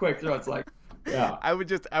fucking quick. So it's like, yeah. I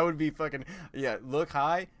would be fucking look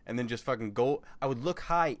high and then just fucking go. I would look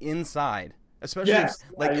high inside, especially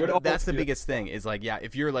that's the biggest thing. Is like,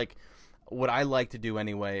 if you're like, what I like to do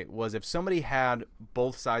anyway was if somebody had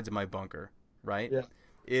both sides of my bunker, right? Yeah.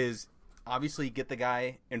 Is obviously get the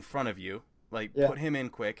guy in front of you, put him in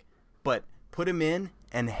quick, but put him in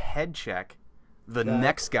and head check the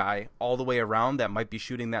next guy all the way around that might be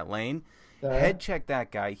shooting that lane. Head check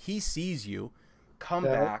that guy. He sees you. Come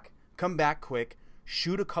back quick.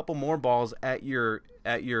 Shoot a couple more balls at your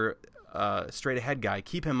straight ahead guy.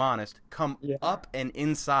 Keep him honest. Come up and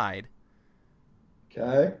inside.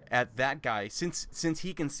 Okay. At that guy, since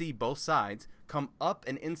he can see both sides, come up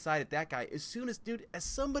and inside at that guy. As soon as, dude, as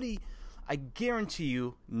somebody, I guarantee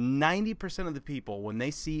you, 90% of the people, when they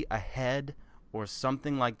see a head or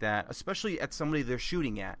something like that, especially at somebody they're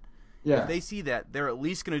shooting at, if they see that, they're at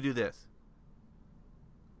least going to do this.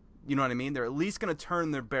 You know what I mean? They're at least going to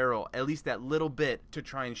turn their barrel at least that little bit to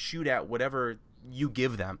try and shoot at whatever you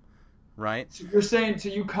give them, right? So you're saying,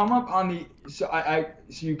 you come up on the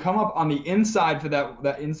you come up on the inside for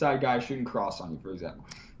that inside guy shooting cross on you, for example.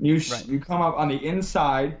 You come up on the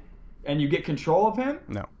inside and you get control of him?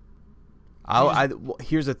 No.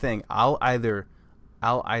 Here's the thing. I'll either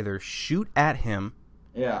shoot at him.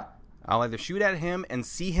 Yeah. I'll either shoot at him and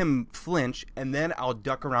see him flinch, and then I'll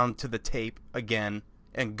duck around to the tape again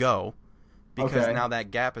and go, because now that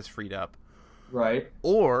gap is freed up. Right.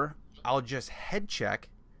 Or I'll just head check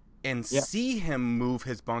and see him move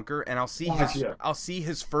his bunker, and I'll see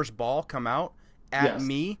his first ball come out at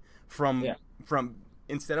me from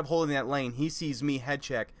instead of holding that lane, he sees me head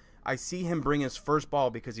check. I see him bring his first ball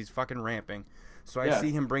because he's fucking ramping. So I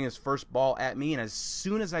see him bring his first ball at me, and as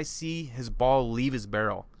soon as I see his ball leave his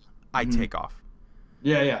barrel, I take off.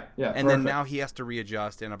 Yeah. And then now he has to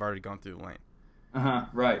readjust, and I've already gone through the lane.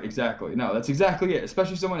 Right, exactly. No, that's exactly it.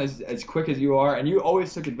 Especially someone as quick as you are, and you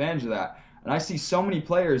always took advantage of that. And I see so many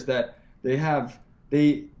players that they only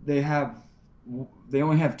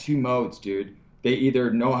have 2 modes, dude. They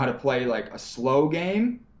either know how to play like a slow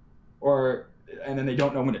game, and then they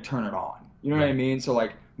don't know when to turn it on. You know what I mean? So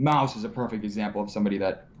like Mouse is a perfect example of somebody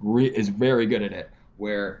that is very good at it.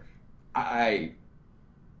 Where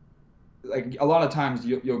like a lot of times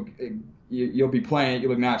you'll be playing,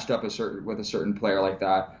 you'll be matched up with a certain player like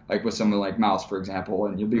that, like with someone like Mouse, for example,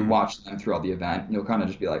 and you'll be Mm-hmm. watching them throughout the event, and you'll kind of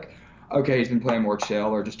just be like, okay, he's been playing more chill,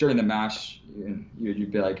 or just during the match,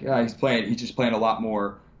 you'd be like, yeah, he's just playing a lot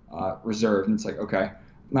more reserved, and it's like, okay, I'm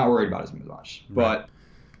not worried about as much. Right. But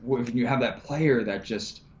when you have that player that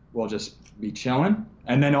just will just be chilling,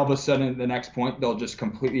 and then all of a sudden the next point they'll just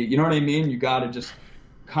completely, you know what I mean? You got to just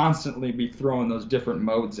constantly be throwing those different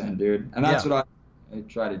modes in, dude, and that's Yeah. what I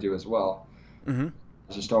try to do as well. Mm-hmm.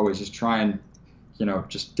 Just always just try and,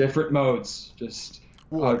 just different modes, just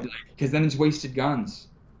Well, because then it's wasted guns.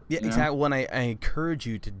 yeah, You know? exactly. When I encourage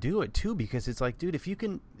you to do it too, because it's like, dude, if you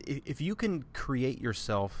can create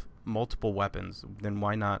yourself multiple weapons, then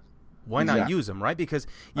why not Exactly. use them, right? Because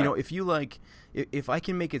Right. if you like, if I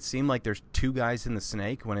can make it seem like there's two guys in the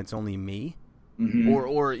snake when it's only me, Mm-hmm.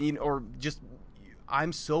 or just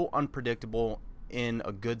I'm so unpredictable in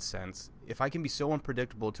a good sense. If I can be so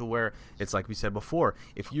unpredictable to where it's like we said before,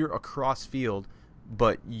 if you're across field,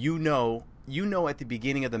 but you know at the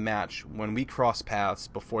beginning of the match when we cross paths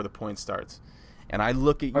before the point starts, and I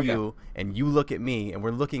look at Okay. you and you look at me and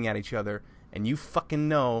we're looking at each other, and you fucking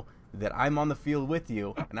know that I'm on the field with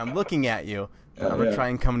you and I'm looking at you, and I'm gonna Yeah. try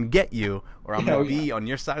and come and get you, or I'm Yeah, gonna oh, yeah. be on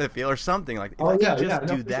your side of the field or something like. If Oh, I yeah, can yeah, just no,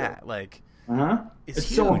 do for that, sure. like, Uh-huh. it's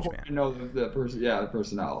So huge, important man. to know the person, the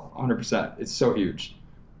personnel, 100%. It's so huge.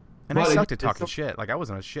 And I But sucked at it's talking so- shit. Like, I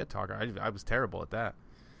wasn't a shit talker. I was terrible at that.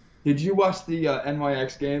 Did you watch the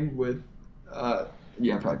NYX game with? Yeah,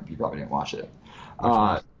 you probably didn't watch it. Which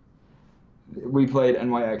one? We played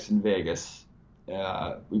NYX in Vegas.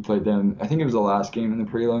 We played them. I think it was the last game in the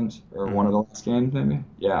prelims, or one of the last games, maybe.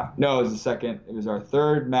 Yeah. No, it was the second. It was our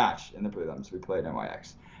third match in the prelims. We played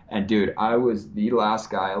NYX, and dude, I was the last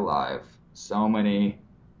guy alive so many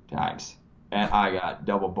times, and I got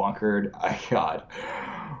double bunkered. I got,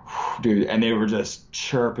 dude, and they were just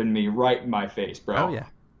chirping me right in my face, bro. Oh, yeah.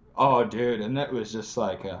 Oh, dude, and that was just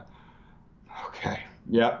like, okay,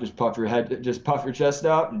 yep, just puff your chest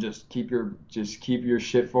out, and just keep your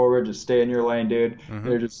shit forward. Just stay in your lane, dude. Mhm.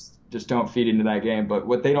 They're just don't feed into that game. But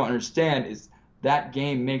what they don't understand is that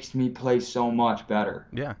game makes me play so much better.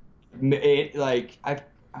 Yeah. Like I've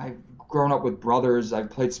grown up with brothers. I've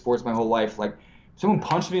played sports my whole life. Like, if someone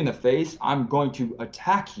punched me in the face, I'm going to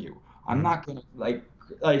attack you. I'm not gonna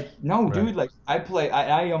no, Right. dude. Like,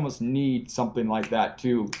 I almost need something like that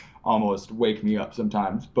to almost wake me up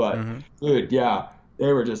sometimes. But dude, yeah,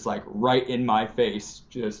 they were just like right in my face,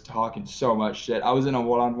 just talking so much shit. I was in a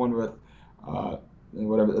one-on-one with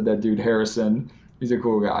whatever that dude Harrison. He's a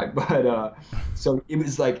cool guy, but so it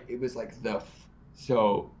was like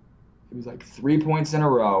 3 points in a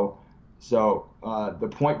row. So the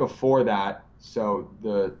point before that, so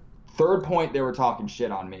the third point, they were talking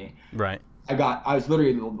shit on me. Right. I was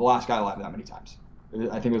literally the last guy alive that many times.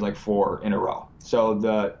 I think it was like 4 in a row. So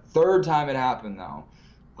the third time it happened, though,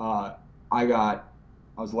 I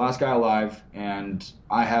was the last guy alive, and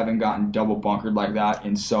I haven't gotten double bunkered like that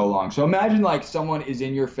in so long. So imagine like someone is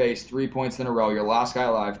in your face 3 points in a row, you're the last guy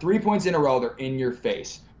alive, 3 points in a row, they're in your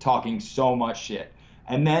face talking so much shit.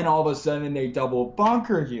 And then all of a sudden they double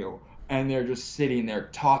bunker you, and they're just sitting there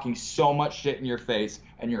talking so much shit in your face,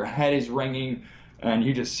 and your head is ringing, and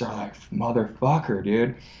you just are like, motherfucker,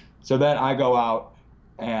 dude. So then I go out,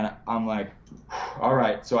 and I'm like, all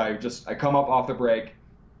right. So I come up off the break.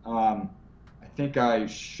 I think I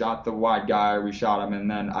shot the wide guy. We shot him, and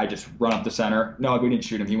then I just run up the center. No, we didn't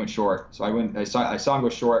shoot him. He went short. So I saw him go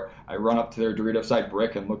short. I run up to their Dorito side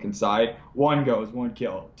brick and look inside. 1 goes, 1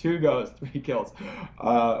 kill. 2 goes, 3 kills.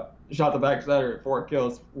 Shot the back center, 4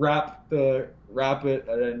 kills. Wrap it,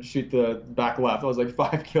 and then shoot the back left. I was like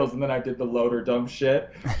 5 kills, and then I did the loader dumb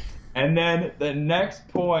shit. And then the next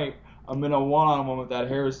point, I'm in a one-on-one with that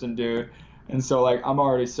Harrison dude. And so, like, I'm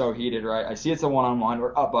already so heated, right? I see it's a one-on-one.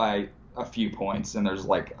 We're up by a few points, and there's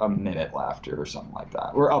like a minute left or something like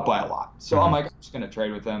that. We're up by a lot. So I'm like, I'm just going to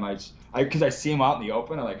trade with him. Because I see him out in the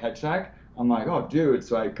open. I like head check. I'm like, oh, dude.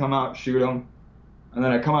 So I come out, shoot him. And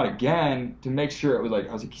then I come out again to make sure I was like,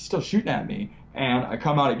 he's still shooting at me. And I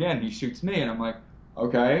come out again, he shoots me, and I'm like,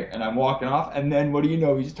 okay. And I'm walking off, and then what do you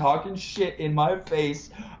know? He's talking shit in my face.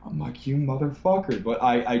 I'm like, you motherfucker. But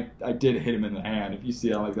I did hit him in the hand, if you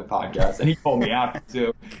see on like the podcast. And he told me after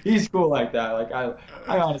too. He's cool like that. Like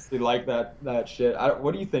I honestly like that shit.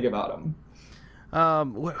 What do you think about him?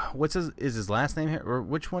 What's his last name here, or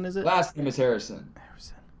which one is it? Last name is Harrison.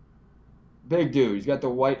 Harrison. Big dude. He's got the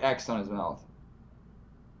white X on his mouth.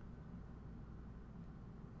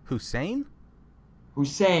 Hussein,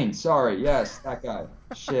 sorry, yes, that guy.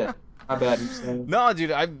 Shit, my bad, Hussein. No,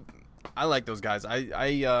 dude, I like those guys.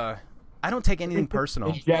 I I don't take anything personal.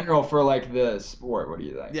 In general, for like the sport, what do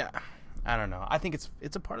you think? Yeah, I don't know. I think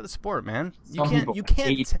it's a part of the sport, man. Some people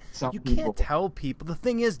hate some you people. can't tell people. The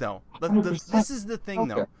thing is, though, 100%. this is the thing,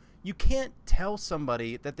 though. You can't tell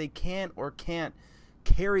somebody that they can or can't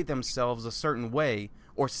carry themselves a certain way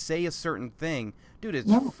or say a certain thing. Dude,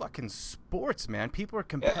 it's fucking sports, man. People are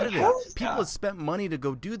competitive. People have spent money to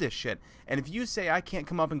go do this shit. And if you say I can't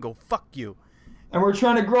come up and go, fuck you. And we're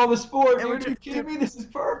trying to grow the sport, dude. Are you kidding me? This is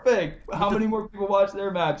perfect. How many more people watch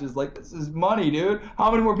their matches? Like, this is money, dude.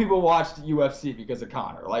 How many more people watched UFC because of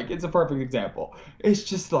Conor? Like, it's a perfect example. It's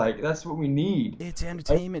just like, that's what we need. It's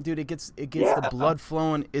entertainment, dude. It gets the blood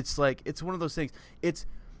flowing. It's like, it's one of those things. It's,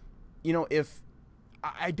 if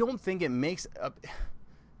I don't think it makes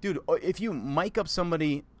dude, if you mic up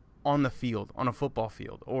somebody on the field, on a football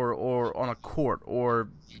field, or on a court, or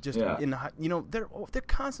just they're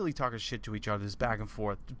constantly talking shit to each other, just back and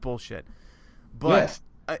forth, bullshit. But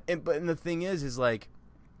and the thing is like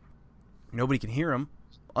nobody can hear them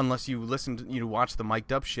unless you listen to watch the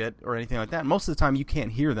mic'd up shit or anything like that. Most of the time you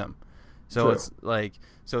can't hear them, so True. it's like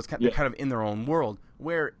they're kind of in their own world.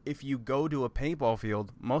 Where if you go to a paintball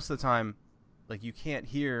field, most of the time, like, you can't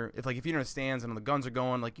hear if you're in the stands and the guns are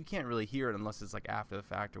going, like, you can't really hear it unless it's like after the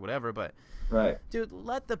fact or whatever. But dude,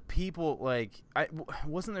 let the people, like,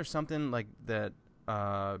 wasn't there something like that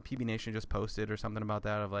PB Nation just posted or something about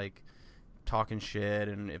that, of like talking shit,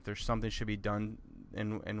 and if there's something should be done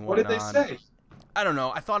and whatnot. What did they say? I don't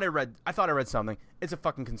know. I thought I read something. It's a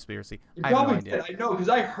fucking conspiracy. You I have no probably idea. did. I know, because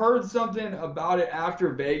I heard something about it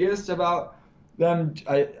after Vegas about them.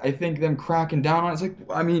 I think them cracking down on it. It's like,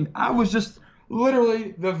 I mean, I was just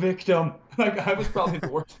literally the victim. Like, I was probably the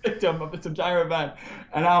worst victim of this entire event,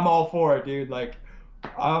 and I'm all for it, dude. Like,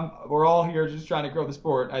 we're all here just trying to grow the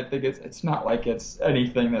sport. I think it's not like it's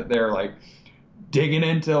anything that they're like digging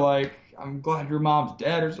into, like, I'm glad your mom's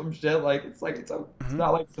dead or some shit. Like, it's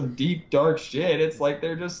not like some deep dark shit. It's like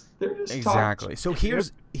they're just exactly. So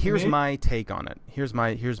here's my take on it. Here's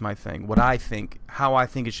my thing. How I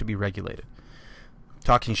think it should be regulated.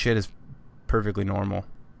 Talking shit is perfectly normal.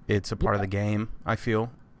 It's a part of the game, I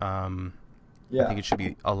feel. I think it should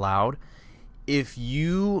be allowed. If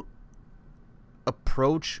you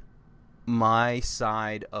approach my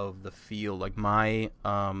side of the field, like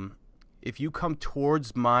if you come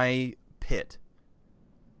towards my pit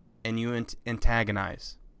and you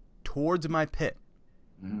antagonize towards my pit,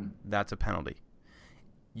 that's a penalty.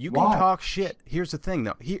 You can talk shit. Here's the thing,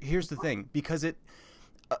 though. Here's the thing. Because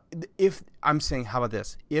if I'm saying, how about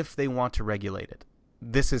this? If they want to regulate it,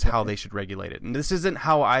 this is how they should regulate it. And this isn't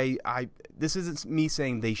how this isn't me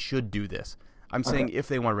saying they should do this. I'm saying if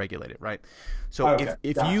they want to regulate it, right? So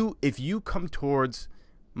if you come towards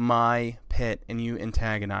my pit and you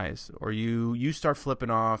antagonize, or you start flipping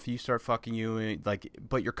off, you start fucking you, like,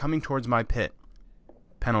 but you're coming towards my pit,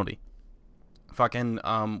 penalty. Fucking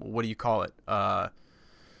what do you call it?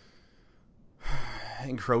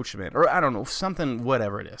 Encroachment, or I don't know, something,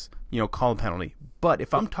 whatever it is, call a penalty. But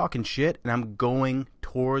if I'm talking shit and I'm going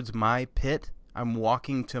towards my pit, I'm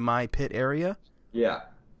walking to my pit area. Yeah.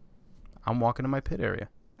 I'm walking to my pit area.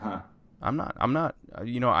 I'm not.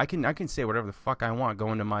 I can say whatever the fuck I want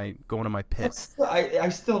going to my pit. I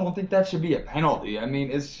still don't think that should be a penalty. I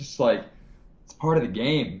mean, it's just like, it's part of the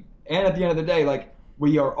game. And at the end of the day, like,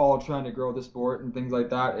 we are all trying to grow the sport and things like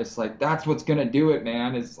that. It's like, that's what's gonna do it,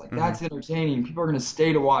 man. It's like, that's entertaining. People are gonna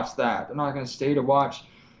stay to watch that. They're not gonna stay to watch,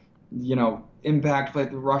 Impact play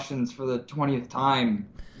the Russians for the 20th time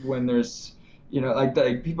when there's,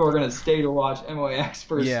 like people are gonna stay to watch MOX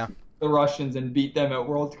versus the Russians and beat them at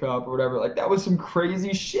World Cup or whatever. Like, that was some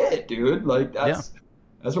crazy shit, dude. Like, that's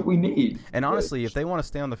what we need. And honestly, if they want to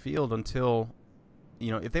stay on the field until, the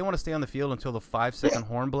 5-second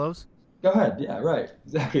horn blows. Go ahead. Yeah, right.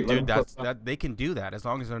 Exactly. Dude, that they can do that as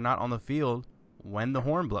long as they're not on the field when the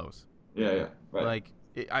horn blows. Yeah. Right. Like,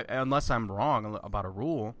 unless I'm wrong about a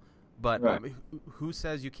rule, but I mean, who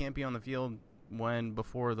says you can't be on the field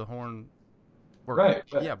before the horn? Right.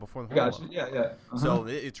 Yeah, before the horn blows. Yeah. So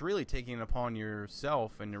it's really taking it upon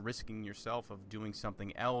yourself, and you're risking yourself of doing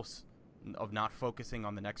something else, of not focusing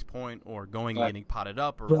on the next point, or going and getting potted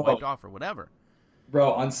up or wiped off or whatever.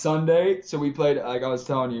 Bro, on Sunday, so we played, like I was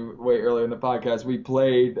telling you way earlier in the podcast, we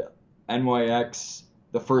played NYX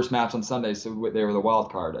the first match on Sunday, so they were the wild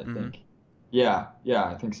card, I think. Yeah,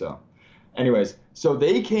 I think so. Anyways, so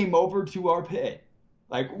they came over to our pit.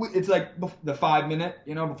 Like, it's like the 5 minute,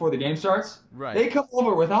 before the game starts. Right. They come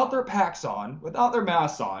over without their packs on, without their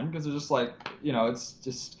masks on, because they're just like, it's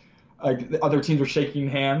just like the other teams are shaking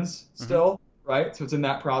hands still, right? So it's in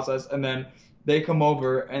that process. And then they come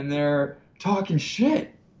over and they're talking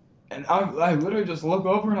shit. And I literally just look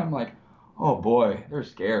over and I'm like, Oh boy, they're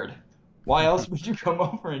scared. Why else would you come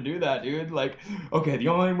over and do that, dude? Like, okay, the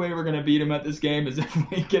only way we're gonna beat them at this game is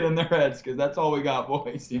if we get in their heads, because that's all we got,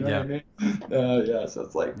 boys. You know what I Yeah. mean? Yeah. So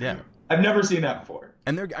it's like, Yeah. I've never seen that before.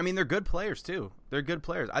 And they're good players too. They're good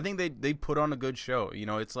players. I think they put on a good show. You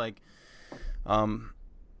know, it's like,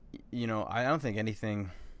 you know, I don't think anything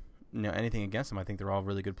against them. I think they're all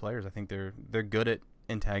really good players. I think they're good at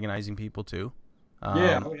antagonizing people too.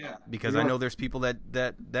 Yeah. Oh yeah. Because I know there's people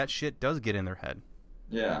that shit does get in their head.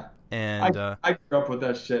 Yeah. And I grew up with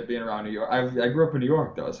that shit being around New York. I grew up in New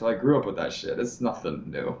York though, so I grew up with that shit. It's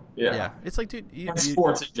nothing new. Yeah. Yeah. It's like, dude,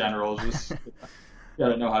 sports in general, just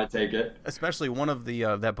gotta know how to take it. Especially one of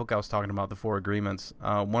the that book I was talking about, the 4 agreements.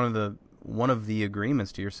 One of the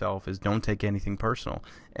agreements to yourself is don't take anything personal.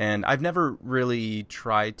 And I've never really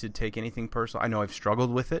tried to take anything personal. I know I've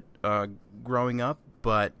struggled with it growing up,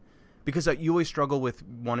 but because you always struggle with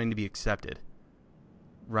wanting to be accepted,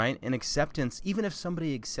 right? And acceptance, even if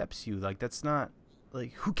somebody accepts you, like that's not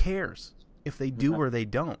like, who cares if they do or they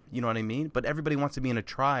don't? You know what I mean? But everybody wants to be in a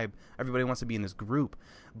tribe. Everybody wants to be in this group.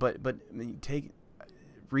 But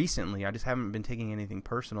recently, I just haven't been taking anything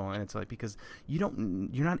personal, and it's like, because you're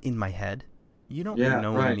not in my head. You don't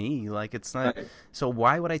know me. Like, it's not. Right. So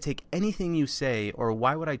why would I take anything you say, or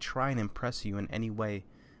why would I try and impress you in any way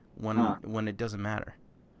when it doesn't matter?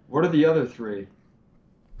 What are the other 3?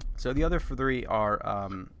 So the other 3 are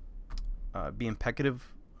be impecative.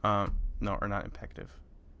 No, or not impecative.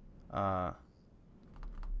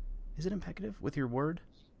 Is it impecative with your word?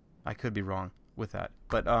 I could be wrong with that,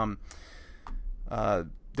 but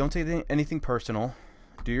don't take anything personal.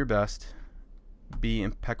 Do your best. Be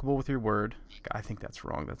impeccable with your word. I think that's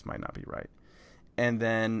wrong. That might not be right. And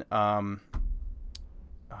then, oh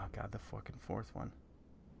God, the fucking 4th one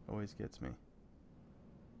always gets me.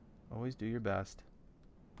 Always do your best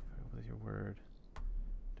with your word.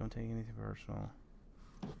 Don't take anything personal.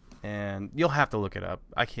 And you'll have to look it up.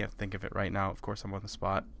 I can't think of it right now. Of course, I'm on the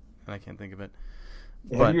spot, and I can't think of it.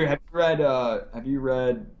 Have you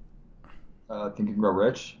read Think and Grow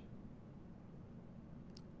Rich?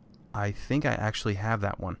 I think I actually have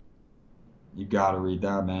that one. You gotta read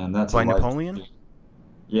that, man. That's by Napoleon.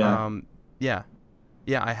 Yeah. Yeah,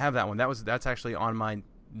 I have that one. That's actually on my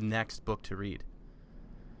next book to read.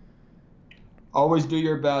 Always do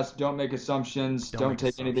your best. Don't make assumptions. Don't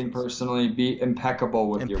take anything personally. Be impeccable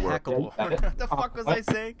with your work. Impeccable. What the fuck was I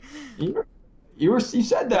saying? You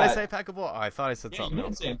said that. Did I say impeccable? Oh, I thought I said something else. You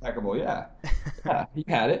did say impeccable, yeah. Yeah, you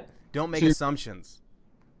had it. Don't make assumptions.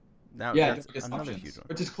 Now, yeah, that's another huge one.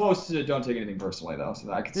 Which is close to don't take anything personally, though, so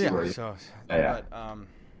I can see where you...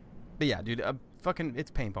 But yeah, dude, fucking, it's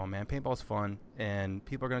paintball, man. Paintball's fun, and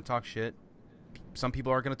people are going to talk shit. Some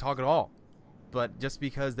people aren't going to talk at all. But just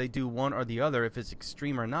because they do one or the other, if it's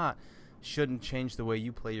extreme or not, shouldn't change the way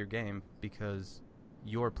you play your game, because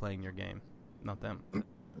you're playing your game, not them.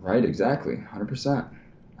 Right, exactly. 100%.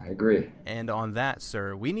 I agree. And on that,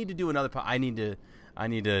 sir, we need to do another... I need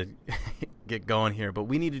to get going here, but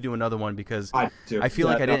we need to do another one, because I feel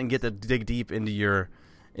like I didn't get to dig deep into your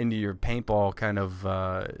paintball kind of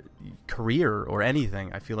career or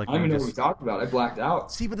anything. I feel like I don't even know what we talked about. I blacked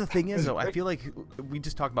out. See, but the thing is, though, I feel like we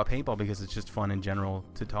just talk about paintball because it's just fun in general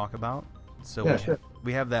to talk about. So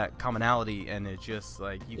we have that commonality, and it's just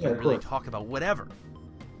like you can really talk about whatever.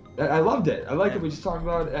 I loved it. I like that we just talk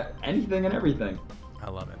about anything and everything. I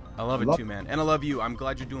love it. I love it too, man. And I love you. I'm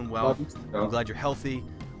glad you're doing well. I'm glad you're healthy.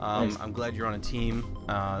 I'm glad you're on a team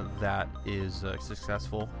that is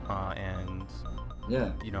successful, and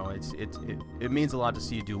you know, it means a lot to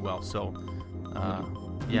see you do well. So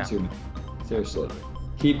Me too. Seriously,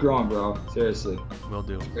 keep growing, bro. Seriously, will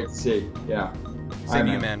do. It's great to see. Yeah. Same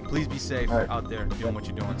to you, man. Please be safe out there doing what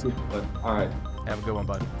you're doing. All right. Have a good one,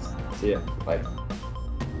 bud. See ya. Bye.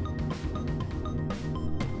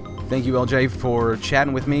 Thank you, LJ, for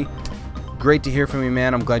chatting with me. Great to hear from you,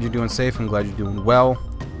 man. I'm glad you're doing safe. I'm glad you're doing well.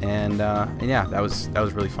 And yeah, that was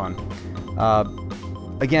really fun.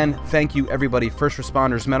 Again, thank you, everybody. First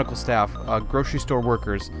responders, medical staff, grocery store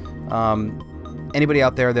workers, anybody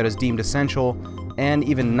out there that is deemed essential and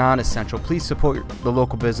even non-essential. Please support the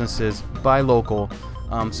local businesses. Buy local.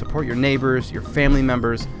 Support your neighbors, your family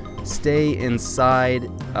members. Stay inside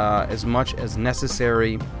as much as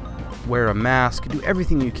necessary. Wear a mask. Do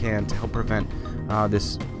everything you can to help prevent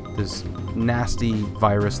this nasty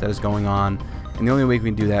virus that is going on. And the only way we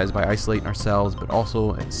can do that is by isolating ourselves, but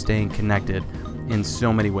also staying connected in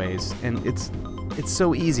so many ways. And it's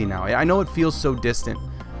so easy now. I know it feels so distant,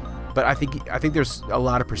 but I think there's a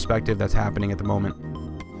lot of perspective that's happening at the moment,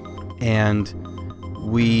 and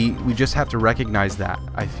we just have to recognize that.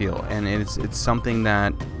 I feel, and it's something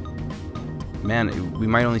that man, we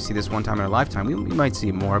might only see this one time in our lifetime. We might see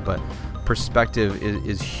it more, but perspective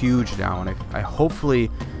is huge now, and I hopefully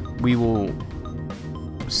we will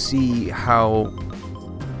see how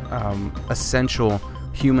essential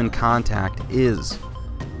human contact is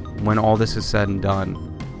when all this is said and done.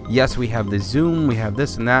 Yes, we have the Zoom, we have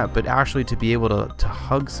this and that, but actually to be able to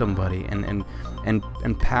hug somebody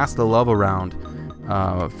and pass the love around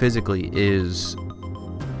physically is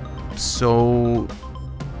so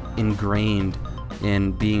ingrained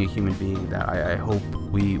in being a human being that I hope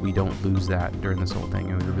we don't lose that during this whole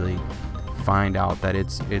thing, and we really find out that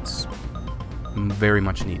it's very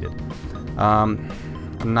much needed. I'm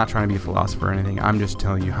not trying to be a philosopher or anything. I'm just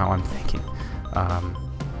telling you how I'm thinking.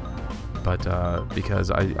 But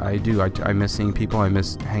because I miss seeing people. I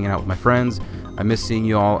miss hanging out with my friends. I miss seeing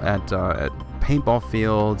you all at paintball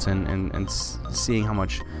fields and seeing how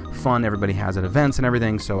much fun everybody has at events and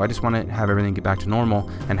everything. So I just want to have everything get back to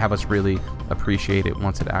normal and have us really appreciate it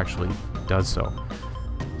once it actually does so.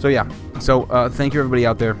 So yeah. So thank you everybody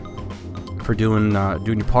out there for doing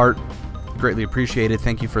your part. Greatly appreciated.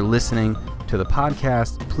 Thank you for listening to the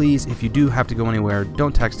podcast. Please, if you do have to go anywhere,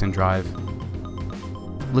 don't text and drive.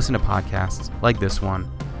 Listen to podcasts like this one,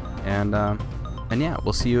 and yeah,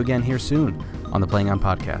 we'll see you again here soon on the Playing On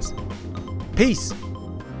Podcast. Peace.